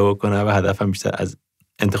باشه پیدا بکنم و هدفم بیشتر از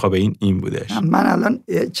انتخاب این بودش. من الان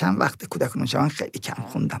چند وقت کودک نوجوان خیلی کم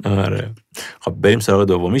خوندم. آره خب بریم سراغ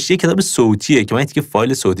دومیش. یه کتاب صوتیه که من دیگه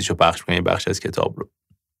فایل صوتیشو پخش می‌کنم، بخش از کتاب رو.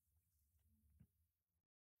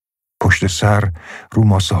 پشت سر رو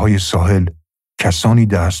ماسه‌های ساحل کسانی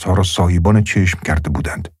دستها را سایبان چشم کرده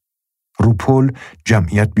بودند. رو پل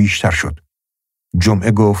جمعیت بیشتر شد.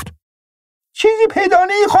 جمعه گفت چیزی پیدا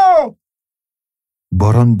خب.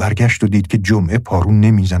 باران برگشت و دید که جمعه پارو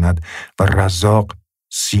نمیزند و رزاق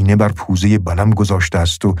سینه بر پوزه بلم گذاشته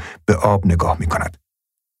است و به آب نگاه می کند.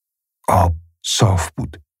 آب صاف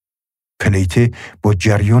بود. پلیته با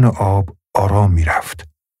جریان آب آرام می رفت.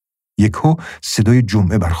 یکو صدای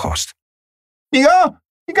جمعه برخاست. نگاه!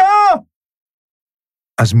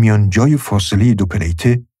 از میان جای فاصله 2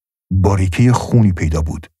 پلیته باریکه خونی پیدا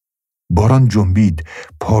بود. باران جنبید،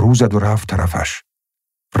 پارو زد و رفت طرفش.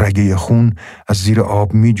 رگه خون از زیر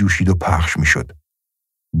آب می جوشید و پخش می شد.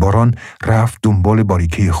 باران رفت دنبال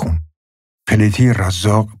باریکه خون. پلیته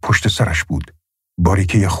رزاق پشت سرش بود.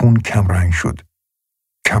 باریکه خون کمرنگ شد.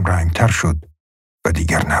 کمرنگتر شد و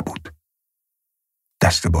دیگر نبود.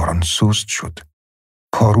 دست باران سست شد.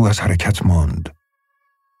 پارو از حرکت ماند.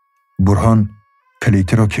 برهان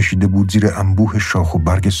پلیته را کشیده بود زیر انبوه شاخ و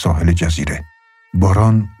برگ ساحل جزیره.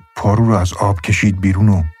 باران پارو را از آب کشید بیرون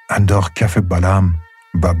و انداخت کف بلم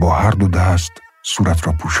و با هر 2 دست صورت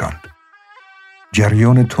را پوشاند.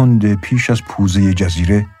 جریان تند پیش از پوزه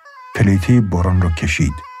جزیره پلیته باران را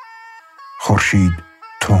کشید. خورشید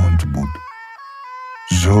تند بود.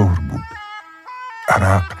 ظهر بود.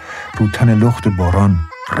 عرق رو تن لخت باران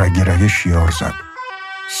رگ شیار زد.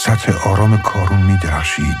 سطح آرام کارون می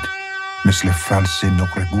درخشید مثل فلس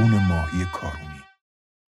نقرگون ماهی کارونی.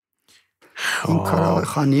 این کار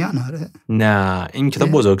خانیان آره؟ نه این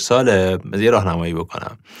کتاب بزرگساله. یه راهنمایی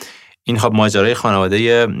بکنم. این خب ماجرای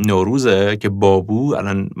خانواده نوروزه که بابو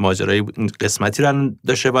الان ماجرای قسمتی رو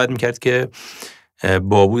داشته روایت میکرد که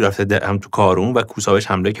بابو رفته هم تو کارون و کوساوش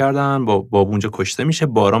حمله کردن. بابو اونجا کشته میشه.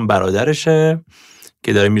 باران برادرشه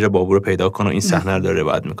که داره میره بابو رو پیدا کنه و این صحنه رو داره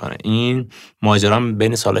روایت میکنه. این ماجرا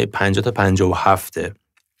بین سالهای 50 تا 57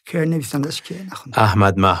 که نویسندش که نخوندم.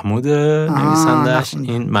 احمد محمود نویسندش.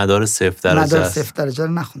 این مدار 0 درجه است. مدار 0 درجه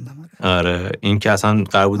رو نخوندم. آره این که اصلا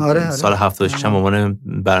قرار بود سال 76 هم عنوان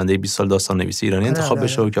برنده 20 سال داستان نویسی ایرانی انتخاب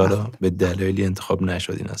بشه که حالا به دلایلی انتخاب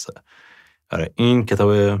نشد این اصلا. آره این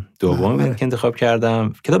کتاب دوم که انتخاب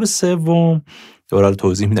کردم. کتاب سوم دوباره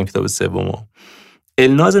توضیح میدم. کتاب سوم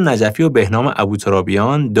الناز نجفی و بهنام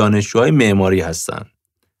ابوترابیان دانشجوهای معماری هستند.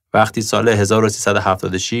 وقتی سال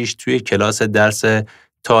 1376 توی کلاس درس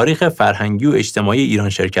تاریخ فرهنگی و اجتماعی ایران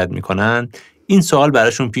شرکت میکنن، این سوال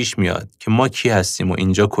براشون پیش میاد که ما کی هستیم و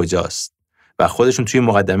اینجا کجاست؟ و خودشون توی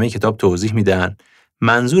مقدمه کتاب توضیح میدن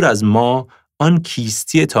منظور از ما آن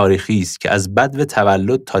کیستی تاریخی است که از بدو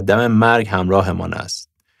تولد تا دم مرگ همراهمان است.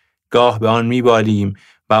 گاه به آن میبالیم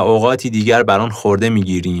و اوقاتی دیگر بر آن خورده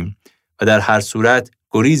میگیریم و در هر صورت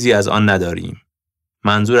گریزی از آن نداریم.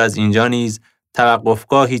 منظور از اینجا نیز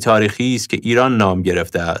توقفگاهی تاریخی است که ایران نام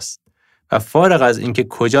گرفته است و فارغ از اینکه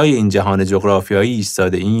کجای این جهان جغرافیایی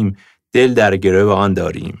ایستاده ایم، دل در گرو آن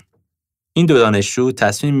داریم. این دو دانشجو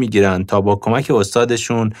تصمیم میگیرن تا با کمک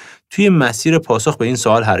استادشون توی مسیر پاسخ به این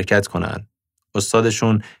سوال حرکت کنن.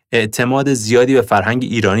 استادشون اعتماد زیادی به فرهنگ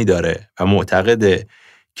ایرانی داره و معتقده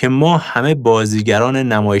که ما همه بازیگران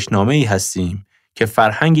نمایشنامه‌ای هستیم که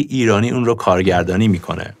فرهنگ ایرانی اون رو کارگردانی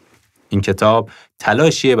میکنه. این کتاب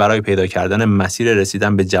تلاشیه برای پیدا کردن مسیر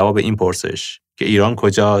رسیدن به جواب این پرسش که ایران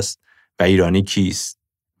کجاست و ایرانی کیست،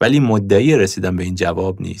 ولی مدعی رسیدن به این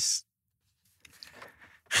جواب نیست.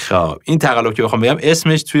 خب این تقلب که بخوام بگم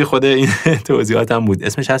اسمش توی خود این توضیحاتم بود.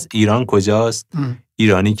 اسمش هست ایران کجاست،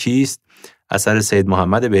 ایرانی کیست، اثر سید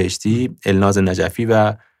محمد بهشتی، الناز نجفی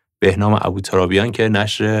و بهنام ابوترابیان که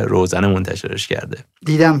نشر روزنه منتشرش کرده.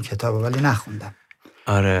 دیدم کتابو ولی نخوندم.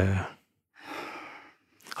 آره.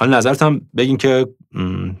 حالا نظرتون بگین که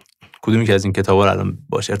کدومی که از این کتابا رو الان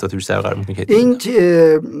باش ارتباط بیشتر قرار می‌کنید؟ این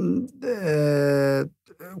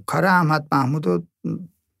کار احمد محمودو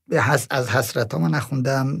از حسرتامو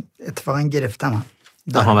نخوندم، اتفاقا گرفتم.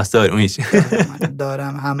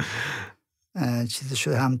 دارم هم چیزی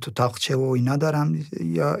شده، هم تو تاقچه و اینا دارم،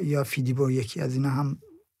 یا فیدیبو یکی از اینا، هم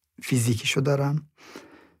فیزیکیشو دارم.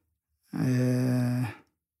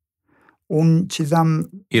 اون چیزم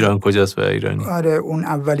ایران کجاست و ایرانی. آره اون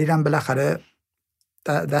اولی رم بالاخره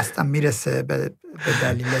دستم میرسه به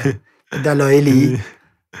دلایلی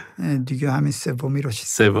دیگه. همین سومی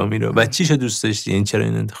رو و چیشو دوست داشتی؟ این چرا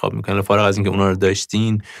این انتخاب میکنن فارغ از اینکه اونا رو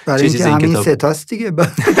داشتین؟ برای اینکه همین سه تاست دیگه.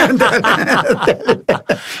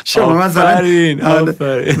 شما مثلا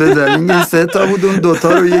بذارین سه تا بود، اون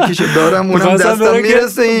دوتا رو یکیشو دارم، اونم دستم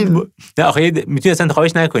میرسه. این نه آخه میتونی اصلا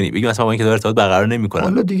انتخابش نکنی، بگی مثلا با این کتاب ارتباط برقرار نمیکنم.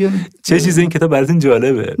 حالا دیگه چه چیزی این کتاب براتون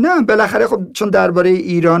جالبه؟ نه بالاخره خب چون درباره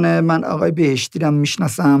ایران من آقای بهشتی رو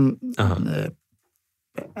میشناسم،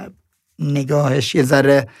 نگاهش یه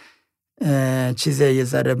ذره چیزه، یه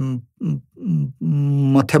ذره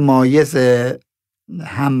متمایزه،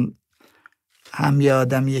 هم یه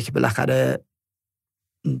آدمیه که بالاخره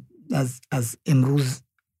از امروز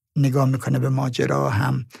نگاه میکنه به ماجرا،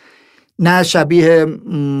 هم نه شبیه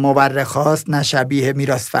مورخاست نه شبیه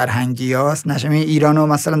میراث فرهنگی هاست، نه شبیه ایرانو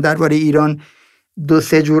مثلا درباره ایران دو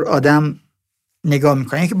سه جور آدم نگاه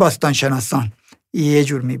میکنن. یکی باستان شناسان یه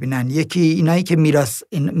جور میبینن، یکی اینایی که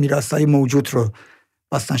میراثای موجود رو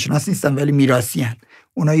باستان شناس نیستن ولی میراثی هن،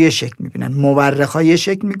 اونا یه شکل میبینن. مورخا یه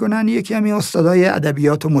شکل میکنن، یکی همین استادای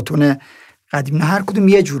ادبیات و متون قدیم، هر کدوم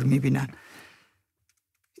یه جور میبینن.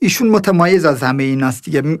 ایشون متمایز از همه ایناست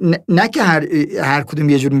دیگه. نه که هر کدوم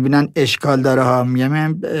یه جور میبینن اشکال داره ها،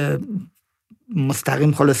 میگم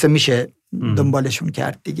مستقیم خلاصه میشه دنبالشون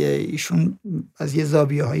کرد دیگه. ایشون از یه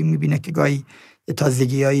زاویه هایی میبینه که گاهی یه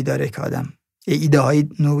تازگی هایی داره که آدم یه ایده های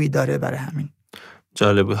نوعی داره. برای همین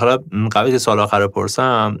جالب بود. حالا قبل که سوال آخر رو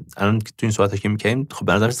پرسم، الان تو این صحبت که میکنیم خب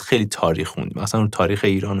به نظر خیلی تاریخ خوندیم، مثلا تاریخ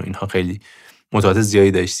ایران و اینها خیلی مطالعات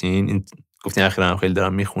زیادی داشتین. این گفتین اخیراً هم خیلی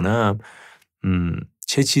دارم میخونم.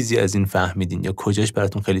 چه چیزی از این فهمیدین یا کجاش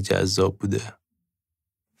براتون خیلی جذاب بوده؟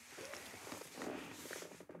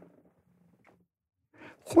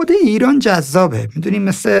 خود ایران جذابه، میدونیم،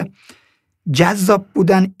 مثل جذاب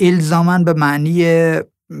بودن الزاماً به معنی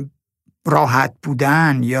راحت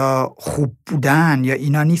بودن یا خوب بودن یا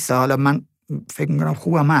اینا نیست. حالا من فکر میکنم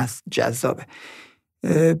خوبم هست، جذابه.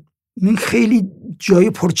 این خیلی جای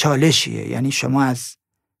پرچالشیه، یعنی شما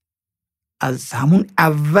از همون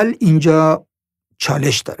اول اینجا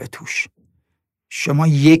چالش داره توش. شما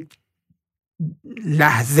یک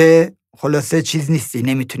لحظه خلاصه چیز نیستی،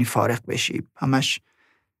 نمیتونی فارغ بشی. همش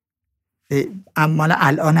مال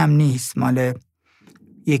الان هم نیست، مال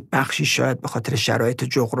یک بخشی شاید به خاطر شرایط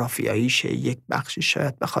جغرافیاییشه، یک بخشی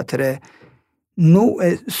شاید به خاطر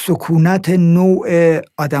نوع سکونت، نوع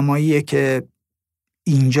آدماییه که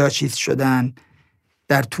اینجا چیز شدن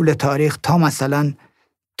در طول تاریخ. تا مثلا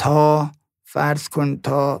تا فرض کن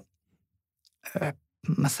تا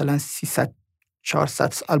مثلا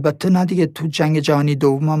 300-400، البته نه دیگه، تو جنگ جهانی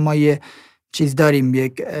دوم ما یه چیز داریم،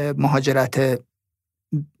 یک مهاجرت،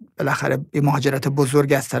 بالاخره یه مهاجرت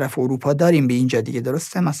بزرگ از طرف اروپا داریم به اینجا دیگه،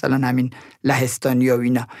 درسته؟ مثلا همین لهستانی و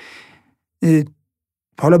اینا.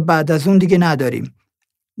 حالا بعد از اون دیگه نداریم.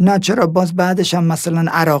 نه چرا، باز بعدش هم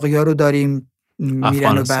مثلا عراقی ها رو داریم،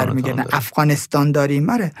 میرن و برمیگردن. افغانستان داریم.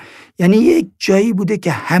 آره، یعنی یک جایی بوده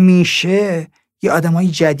که همیشه یه آدمای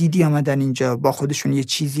جدیدی آمدن اینجا، با خودشون یه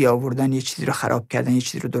چیزی آوردن، یه چیزی رو خراب کردن، یه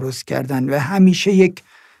چیزی رو درست کردن، و همیشه یک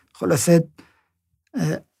خلاصه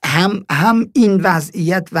هم این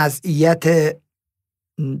وضعیت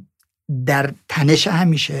در تنش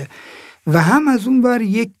همیشه، و هم از اون ور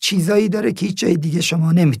یک چیزایی داره که هیچ جای دیگه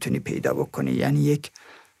شما نمیتونی پیدا بکنی. یعنی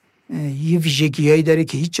یه ویژگیایی داره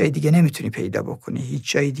که هیچ جای دیگه نمیتونی پیدا بکنی.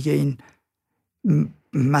 هیچ جای دیگه این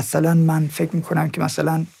مثلا من فکر میکنم که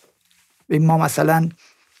مثلا ما مثلا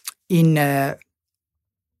این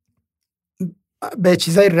به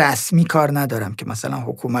چیزای رسمی کار ندارم که مثلا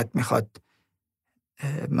حکومت میخواد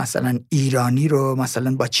مثلا ایرانی رو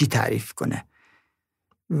مثلا با چی تعریف کنه،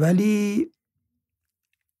 ولی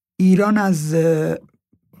ایران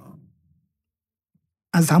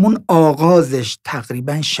از همون آغازش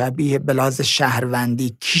تقریبا شبیه بلاز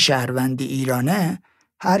شهروندی، کی شهروندی ایرانه،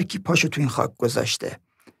 هر کی پاشو تو این خاک گذاشته.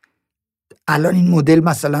 الان این مدل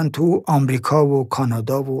مثلا تو آمریکا و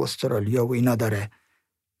کانادا و استرالیا و اینا داره،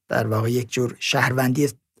 در واقع یک جور شهروندی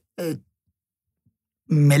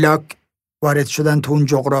ملاک وارد شدن تو اون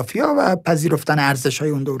جغرافیا و پذیرفتن ارزش‌های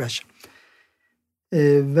اون دورش.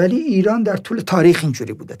 ولی ایران در طول تاریخ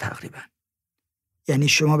اینجوری بوده تقریبا. یعنی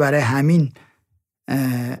شما برای همین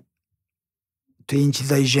تو این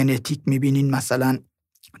چیزای ژنتیک میبینین، مثلا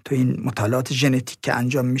تو این مطالعات ژنتیک که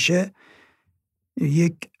انجام میشه،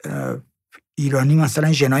 یک ایرانی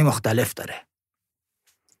مثلا ژنای مختلف داره.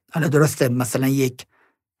 حالا درسته مثلا یک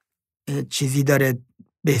چیزی داره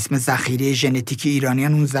به اسم ذخیره ژنتیک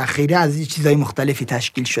ایرانیان، اون ذخیره از این چیزای مختلفی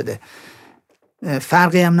تشکیل شده،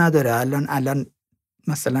 فرقی هم نداره. الان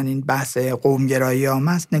مثلا این بحث قومگرایی هم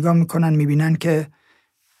هست، نگاه میکنن میبینن که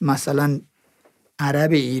مثلا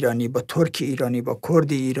عرب ایرانی با ترک ایرانی با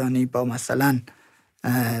کرد ایرانی با مثلا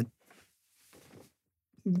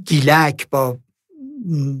گیلک با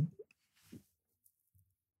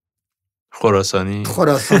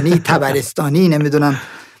خراسانی تبرستانی نمیدونم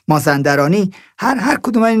مازندرانی، هر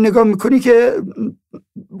کدوم این نگاه میکنی که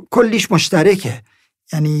کلیش مشترکه.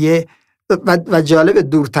 یعنی و جالب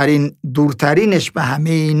دورترینش به همه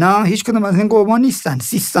اینا هیچ کدوم از این قوما نیستن،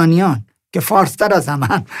 سیستانیان که فارستر از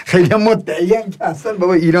همه خیلی مدعیان که اصلا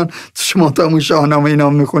بابا ایران شما تا همون شاهنامه اینا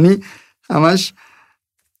میخونی همش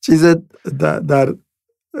چیز در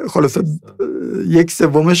خلاصه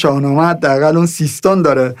 1/3 شاهنامه حداقل اون سیستان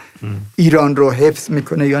داره ایران رو حفظ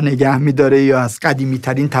میکنه یا نگه میداره یا از قدیمی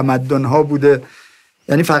ترین تمدن ها بوده.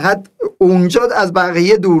 یعنی فقط اونجا از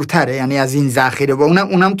بقیه دورتره، یعنی از این ذخیره، و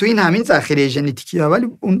اونم تو این همین ذخیره ژنتیکی ها، ولی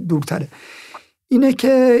اون دورتره. اینه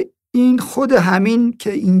که این خود همین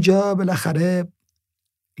که اینجا بالاخره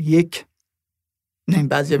یک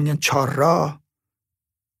بعضی میگن 4 راه،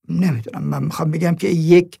 نمیدونم، من میخوام بگم که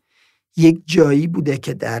یک جایی بوده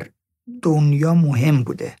که در دنیا مهم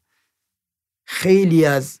بوده. خیلی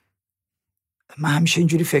من همیشه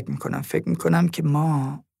اینجوری فکر میکنم که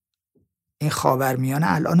ما این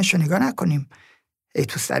خاورمیانه الانشو نگاه نکنیم ای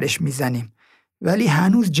تو سرش میزنیم، ولی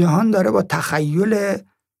هنوز جهان داره با تخیل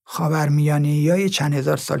خاورمیانه‌ای چند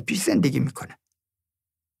هزار سال پیش زندگی میکنه.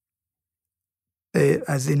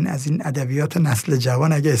 از این ادبیات نسل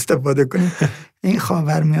جوان اگه استفاده کنیم، این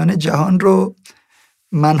خاورمیانه جهان رو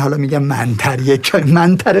من حالا میگم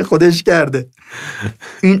منتر خودش کرده.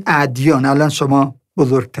 این ادیان، الان شما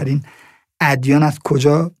بزرگترین ادیان از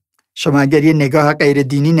کجا؟ شما اگر یه نگاه غیر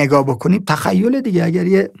دینی نگاه بکنید، تخیل دیگه،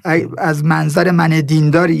 اگر از منظر من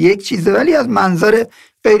دیندار یک چیزه، ولی از منظر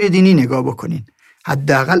غیر دینی نگاه بکنین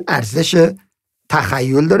حداقل ارزش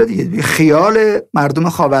تخیل داره دیگه. خیال مردم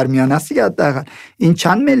خاورمیانه است دیگه. حداقل این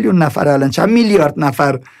چند میلیون نفر، الان چند میلیارد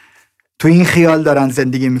نفر تو این خیال دارن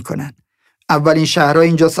زندگی میکنن. اولین شهرها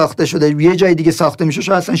اینجا ساخته شده، یه جای دیگه ساخته میشه،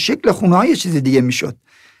 شاید اصلا شکل خونه ها یه چیز دیگه میشد.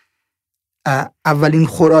 اولین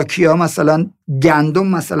خوراکی ها مثلا گندم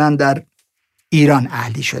مثلا در ایران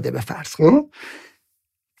اهلی شده به فرض. خب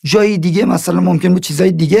جای دیگه مثلا ممکن بود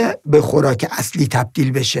چیزای دیگه به خوراک اصلی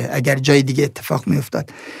تبدیل بشه اگر جای دیگه اتفاق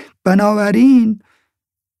میافتاد. بنابراین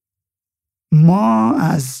ما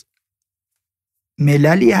از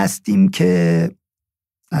مللی هستیم که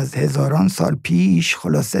از هزاران سال پیش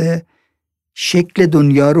خلاصه شکل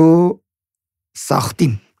دنیا رو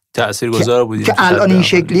ساختیم، تأثیرگذار بودیم که الان این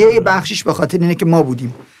شکلیه. بخشش به خاطر اینه که ما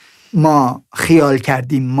بودیم، ما خیال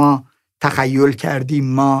کردیم، ما تخیل کردیم،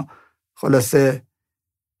 ما خلاصه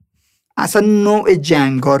اصلا نوع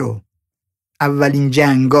جنگا رو، اولین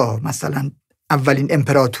جنگا، مثلا اولین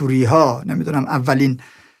امپراتوری ها، نمیدونم اولین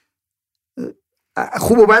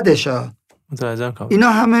خوب و بدش ها، اینا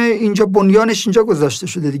همه اینجا بنیانش اینجا گذاشته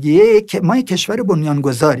شده دیگه. ما یک کشور بنیان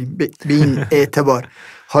گذاریم به این اعتبار.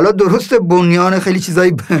 حالا درسته بنیان خیلی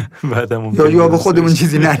چیزایی یا به خودمون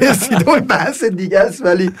چیزی نرسید، اون بحث دیگه است،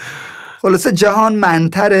 ولی خلاصه جهان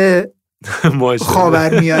منتر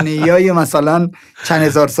خاورمیانه یا مثلا چند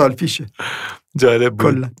هزار سال پیشه. جالب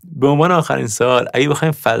بود. به عنوان آخرین سوال، اگه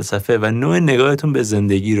بخوایم فلسفه و نوع نگاهتون به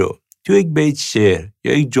زندگی رو تو یک بیت شعر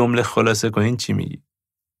یا یک جمله خلاصه کنین، چی میگی؟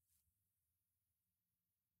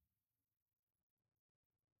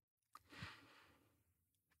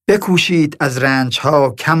 بکوشید از رنج‌ها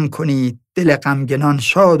کم کنید، دل غمگنان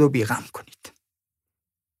شاد و بی‌غم کنید.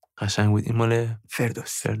 قشنگ بود. این مال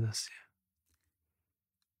فردوسی.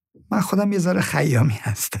 من خودم یه ذره خیامی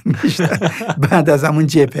هستم بیشتر. بعد از همون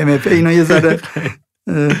JPMF اینا یه ذره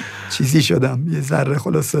چیزی شدم، یه ذره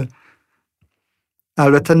خلاصه.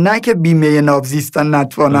 البته نه که بیمه نابزیستن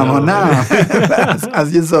نتوانم ها، نه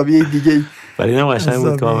از یه زاویه دیگه. ولی اینم قشنگ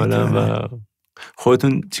بود کاملا. و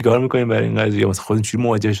خودتون چیکار میکنین برای این قضیه؟ مثلا خودتون چی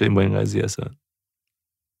مواجه شدین با این قضیه اصلا؟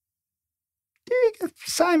 دیگه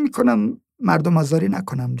سعی میکنم مردم آزاری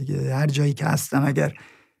نکنم دیگه. هر جایی که هستم اگر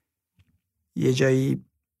یه جایی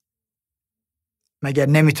مگر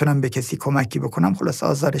نمیتونم به کسی کمکی بکنم خلاص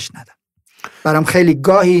آزارش ندم. برام خیلی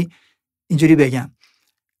گاهی اینجوری بگم،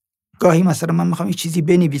 گاهی مثلا من میخوام یه چیزی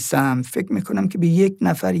بنویسم، فکر میکنم که به یک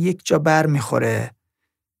نفر یک جا بر میخوره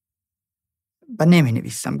و نمی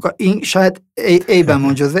نویسم. این شاید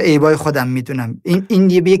عیبم، جزء عیبای خودم میدونم. این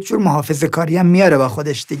یه به یک جور محافظه کاری هم میاره با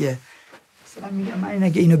خودش دیگه. مثلا میگم من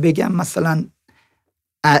اگه اینو بگم، مثلا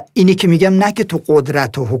اینی که میگم نه که تو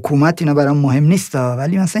قدرت و حکومت اینا برام مهم نیست،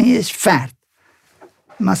 ولی مثلا یه فرد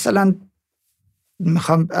مثلا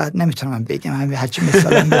میخوام، نمیتونم بگم هرچی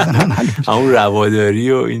مثلا بزنم همون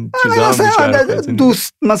رواداری و این چیزا هم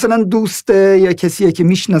دوست، مثلا دوست یا کسیه که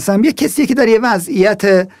میشناسم، یا کسیه که در یه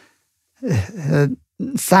وضعیت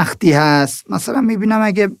سختی هست، مثلا میبینم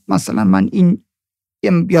اگه مثلا من این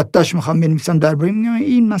یادداشت میخوام بنویسم درباره، میگم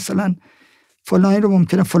این مثلا فلانی رو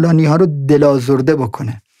ممکنه فلانی ها رو دلازرده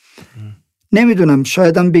بکنه. نمیدونم،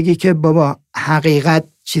 شایدم بگی که بابا حقیقت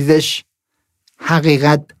چیزش،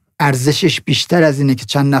 حقیقت ارزشش بیشتر از اینه که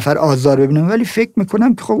چند نفر آزار ببینم، ولی فکر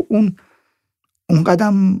میکنم که خب اون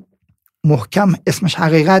قدم محکم اسمش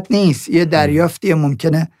حقیقت نیست. یه دریافتی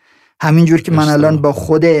ممکنه همینجور که من الان با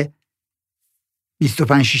خود 25-6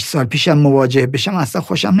 سال پیشم مواجه بشم اصلا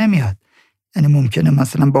خوشم نمیاد. یعنی ممکنه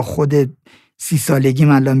مثلا با خود 30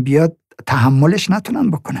 سالگیم الان بیاد تحملش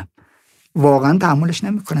نتونم بکنم، واقعا تحملش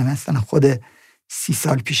نمیکنم. مثلا خود 30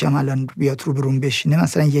 سال پیشم الان بیاد رو بروم بشینه،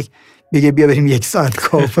 مثلا بگه بیا بریم 1 ساعت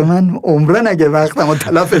کافه، من عمرن اگه وقتمو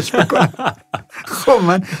تلفش بکنم. خب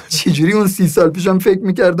من چجوری اون 30 سال پیشم فکر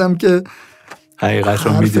میکردم که حقیقت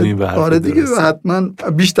رو میدونیم و آره دیگه حتما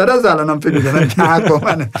بیشتر از الانم فکر میکنم که حق با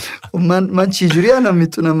منه. خب من چجوری الان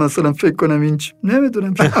میتونم مثلا فکر کنم این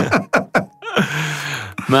نمیدونم.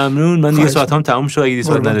 ممنون. من دیگه ساعت هم تموم شد. اگه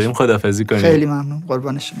ساعت نداریم خداحافظی کنیم. خیلی ممنون،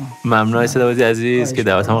 قربان شما. ممنون سیدآبادی عزیز که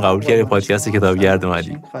دعوتمو قبول کردی، پادکست کتابگرد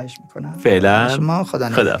اومدی. خواهش میکنم. فعلا شما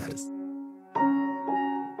خداحافظ.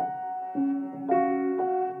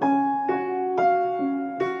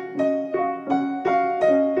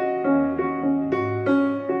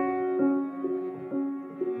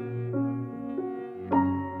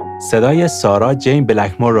 صدای سارا جین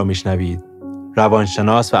بلکمور رو میشنوید،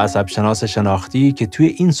 روانشناس و عصبشناس شناختی که توی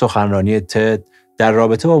این سخنرانی تد در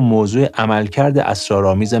رابطه با موضوع عملکرد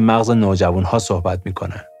اسرارآمیز مغز نوجوان‌ها صحبت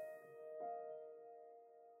میکنه.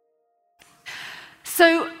 So,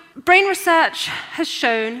 brain research has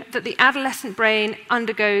shown that the adolescent brain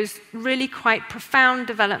undergoes really quite profound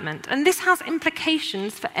development, and this has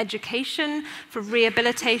implications for education, for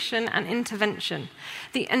rehabilitation and intervention.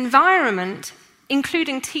 The environment,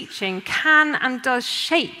 including teaching, can and does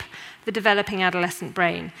shape the developing adolescent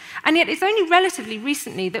brain. And yet it's only relatively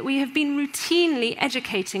recently that we have been routinely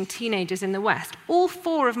educating teenagers in the West. All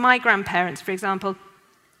 4 of my grandparents, for example,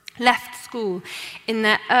 left school in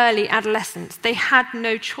their early adolescence. They had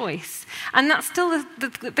no choice. And that's still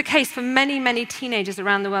the case for many, many teenagers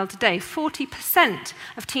around the world today. 40%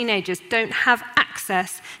 of teenagers don't have access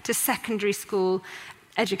to secondary school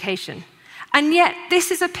education. And yet, this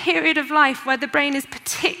is a period of life where the brain is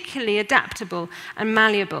particularly adaptable and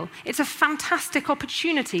malleable. It's a fantastic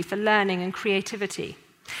opportunity for learning and creativity.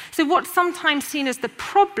 So what's sometimes seen as the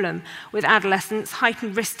problem with adolescence,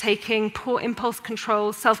 heightened risk-taking, poor impulse control,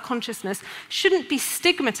 self-consciousness, shouldn't be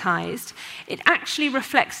stigmatized. It actually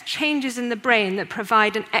reflects changes in the brain that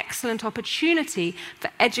provide an excellent opportunity for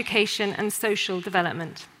education and social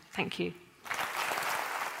development. Thank you.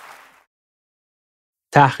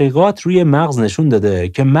 تحقیقات روی مغز نشون داده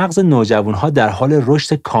که مغز نوجوان‌ها در حال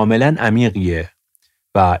رشد کاملاً عمیقیه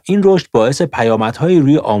و این رشد باعث پیامدهای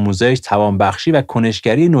روی آموزش، توانبخشی و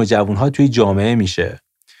کنشگری نوجوان‌ها توی جامعه میشه.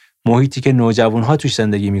 محیطی که نوجوان‌ها توش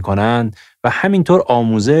زندگی میکنن و همینطور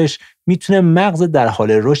آموزش میتونه مغز در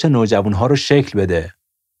حال رشد نوجوان‌ها رو شکل بده.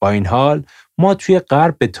 با این حال ما توی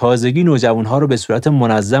غرب به تازگی نوجوان‌ها رو به صورت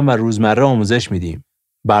منظم و روزمره آموزش میدیم.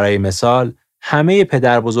 برای مثال همه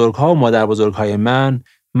پدربزرگ‌ها و مادربزرگ‌های من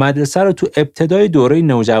مدرسه رو تو ابتدای دوره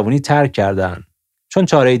نوجوانی ترک کردن چون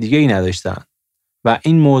چاره دیگه‌ای نداشتن و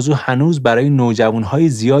این موضوع هنوز برای نوجوان‌های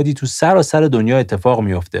زیادی تو سراسر دنیا اتفاق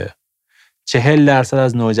میفته. 40%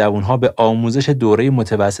 از نوجوان‌ها به آموزش دوره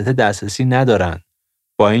متوسطه دسترسی ندارن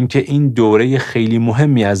با اینکه این دوره خیلی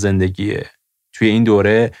مهمی از زندگیه. توی این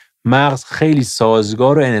دوره مغز خیلی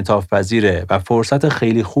سازگار و انعطاف پذیره و فرصت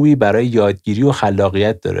خیلی خوبی برای یادگیری و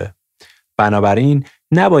خلاقیت داره. بنابراین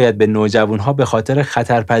نباید به نوجوانها به خاطر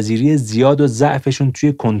خطرپذیری زیاد و ضعفشون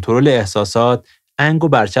توی کنترل احساسات انگ و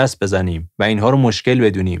برچسب بزنیم و اینها رو مشکل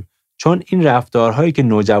بدونیم، چون این رفتارهایی که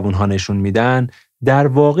نوجوانها نشون میدن در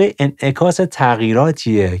واقع انعکاس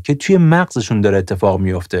تغییراتیه که توی مغزشون داره اتفاق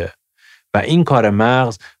میفته و این کار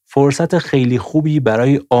مغز فرصت خیلی خوبی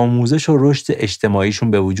برای آموزش و رشد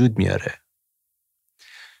اجتماعیشون به وجود میاره.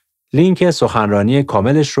 لینک سخنرانی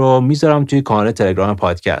کاملش رو میذارم توی کانال تلگرام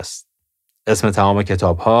پادکست. اسم تمام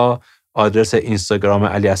کتاب‌ها، آدرس اینستاگرام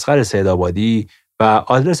علی اصغر سیدآبادی و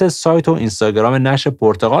آدرس سایت و اینستاگرام نشر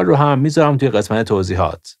پرتغال رو هم میذارم توی قسمت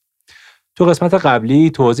توضیحات. تو قسمت قبلی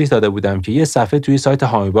توضیح داده بودم که یه صفحه توی سایت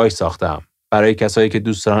حامی باش ساختم برای کسایی که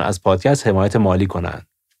دوست دارن از پادکست حمایت مالی کنن.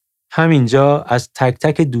 همینجا از تک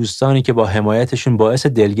تک دوستانی که با حمایتشون باعث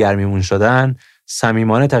دلگرمیمون شدن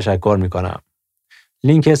صمیمانه تشکر میکنم.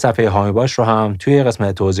 لینک صفحه حامی باش رو هم توی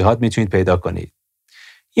قسمت توضیحات میتونید پیدا کنید.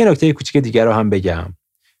 یه نکته کوچیک دیگر رو هم بگم.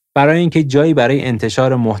 برای اینکه جایی برای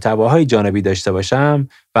انتشار محتواهای جانبی داشته باشم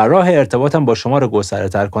و راه ارتباطم با شما رو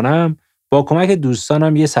گستره‌تر کنم، با کمک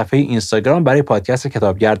دوستانم یه صفحه اینستاگرام برای پادکست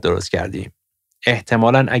کتابگرد درست کردیم.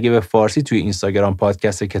 احتمالاً اگه به فارسی توی اینستاگرام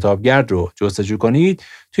پادکست کتابگرد رو جستجو کنید،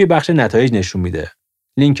 توی بخش نتایج نشون میده.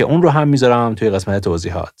 لینک اون رو هم میذارم توی قسمت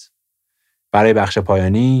توضیحات. برای بخش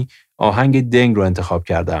پایانی آهنگ دنگ رو انتخاب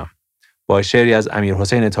کردم. با شعری از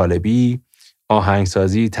امیرحسین طالبی،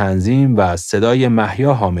 آهنگسازی، تنظیم و صدای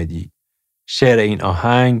محیا حامدی. شعر این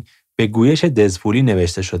آهنگ به گویش دزپولی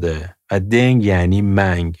نوشته شده و دنگ یعنی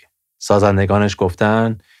منگ. سازندگانش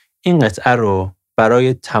گفتن این قطعه رو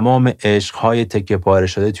برای تمام عشق‌های تکه پاره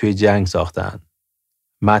شده توی جنگ ساختن.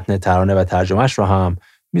 متن ترانه و ترجمهش رو هم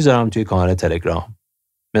میذارم توی کانال تلگرام.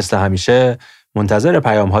 مثل همیشه منتظر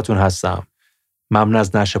پیام هاتون هستم. ممنون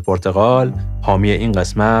از نشر پرتغال، حامی این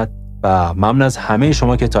قسمت و ممنون از همه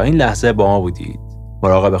شما که تا این لحظه با ما بودید.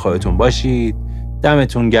 مراقب خودتون باشید.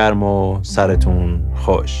 دمتون گرم و سرتون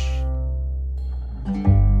خوش.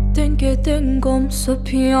 دنگ دنگم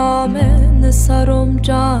سپیامه نسرم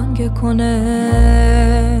جنگ کنه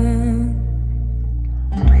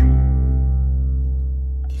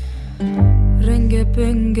رنگ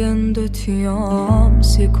بنگند تیام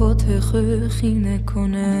سیکوت خینه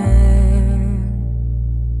کنه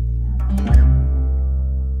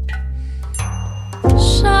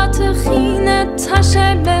شات خینه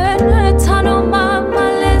تشه من تنم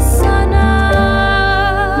عمل سنه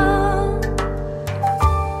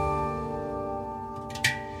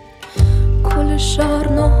كل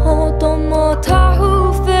شهر نهاد ما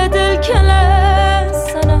تعوف دل كل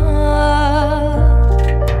سنة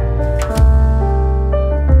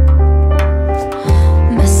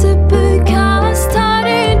مثل بکست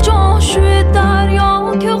تری جاشوی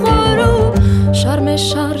دریا که غروب شرم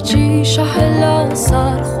شرجی شهلا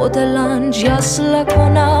سر خود لنج یسل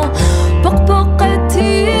کنه بق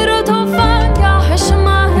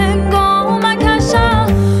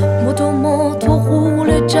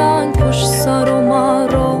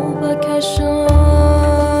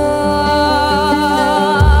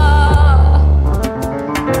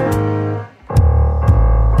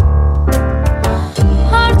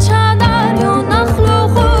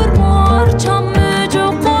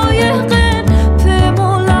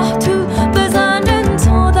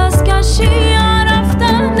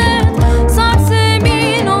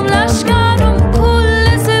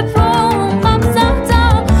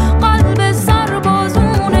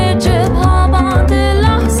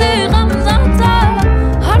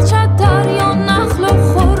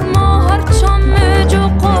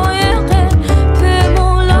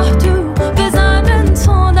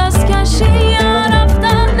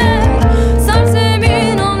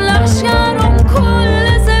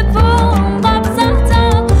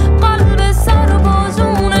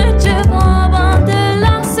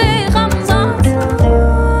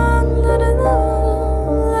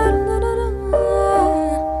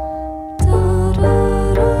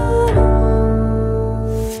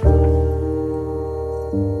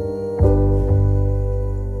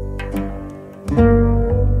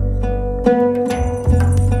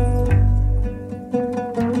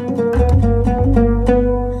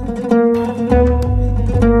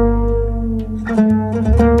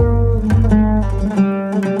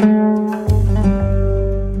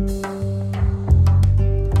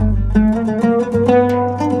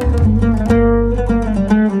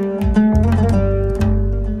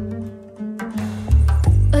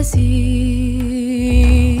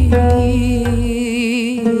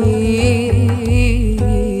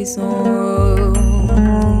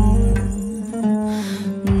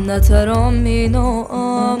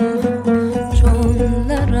نترامینام چون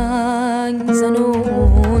لرنگ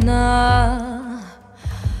زنونه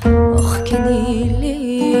آخ که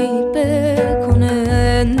نیلی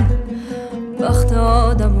بکنن وقت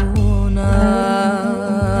آدمونه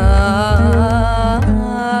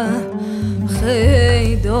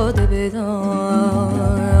خیلی داده بدان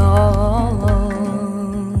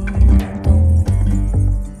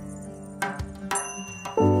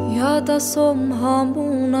یادم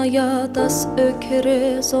همونا یادس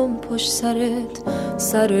اکرزم پشت سرت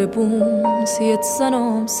سر بوم سیت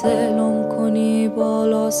زنم سلام کنی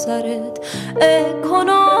بالا سرت ای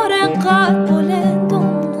کنار قلب بلند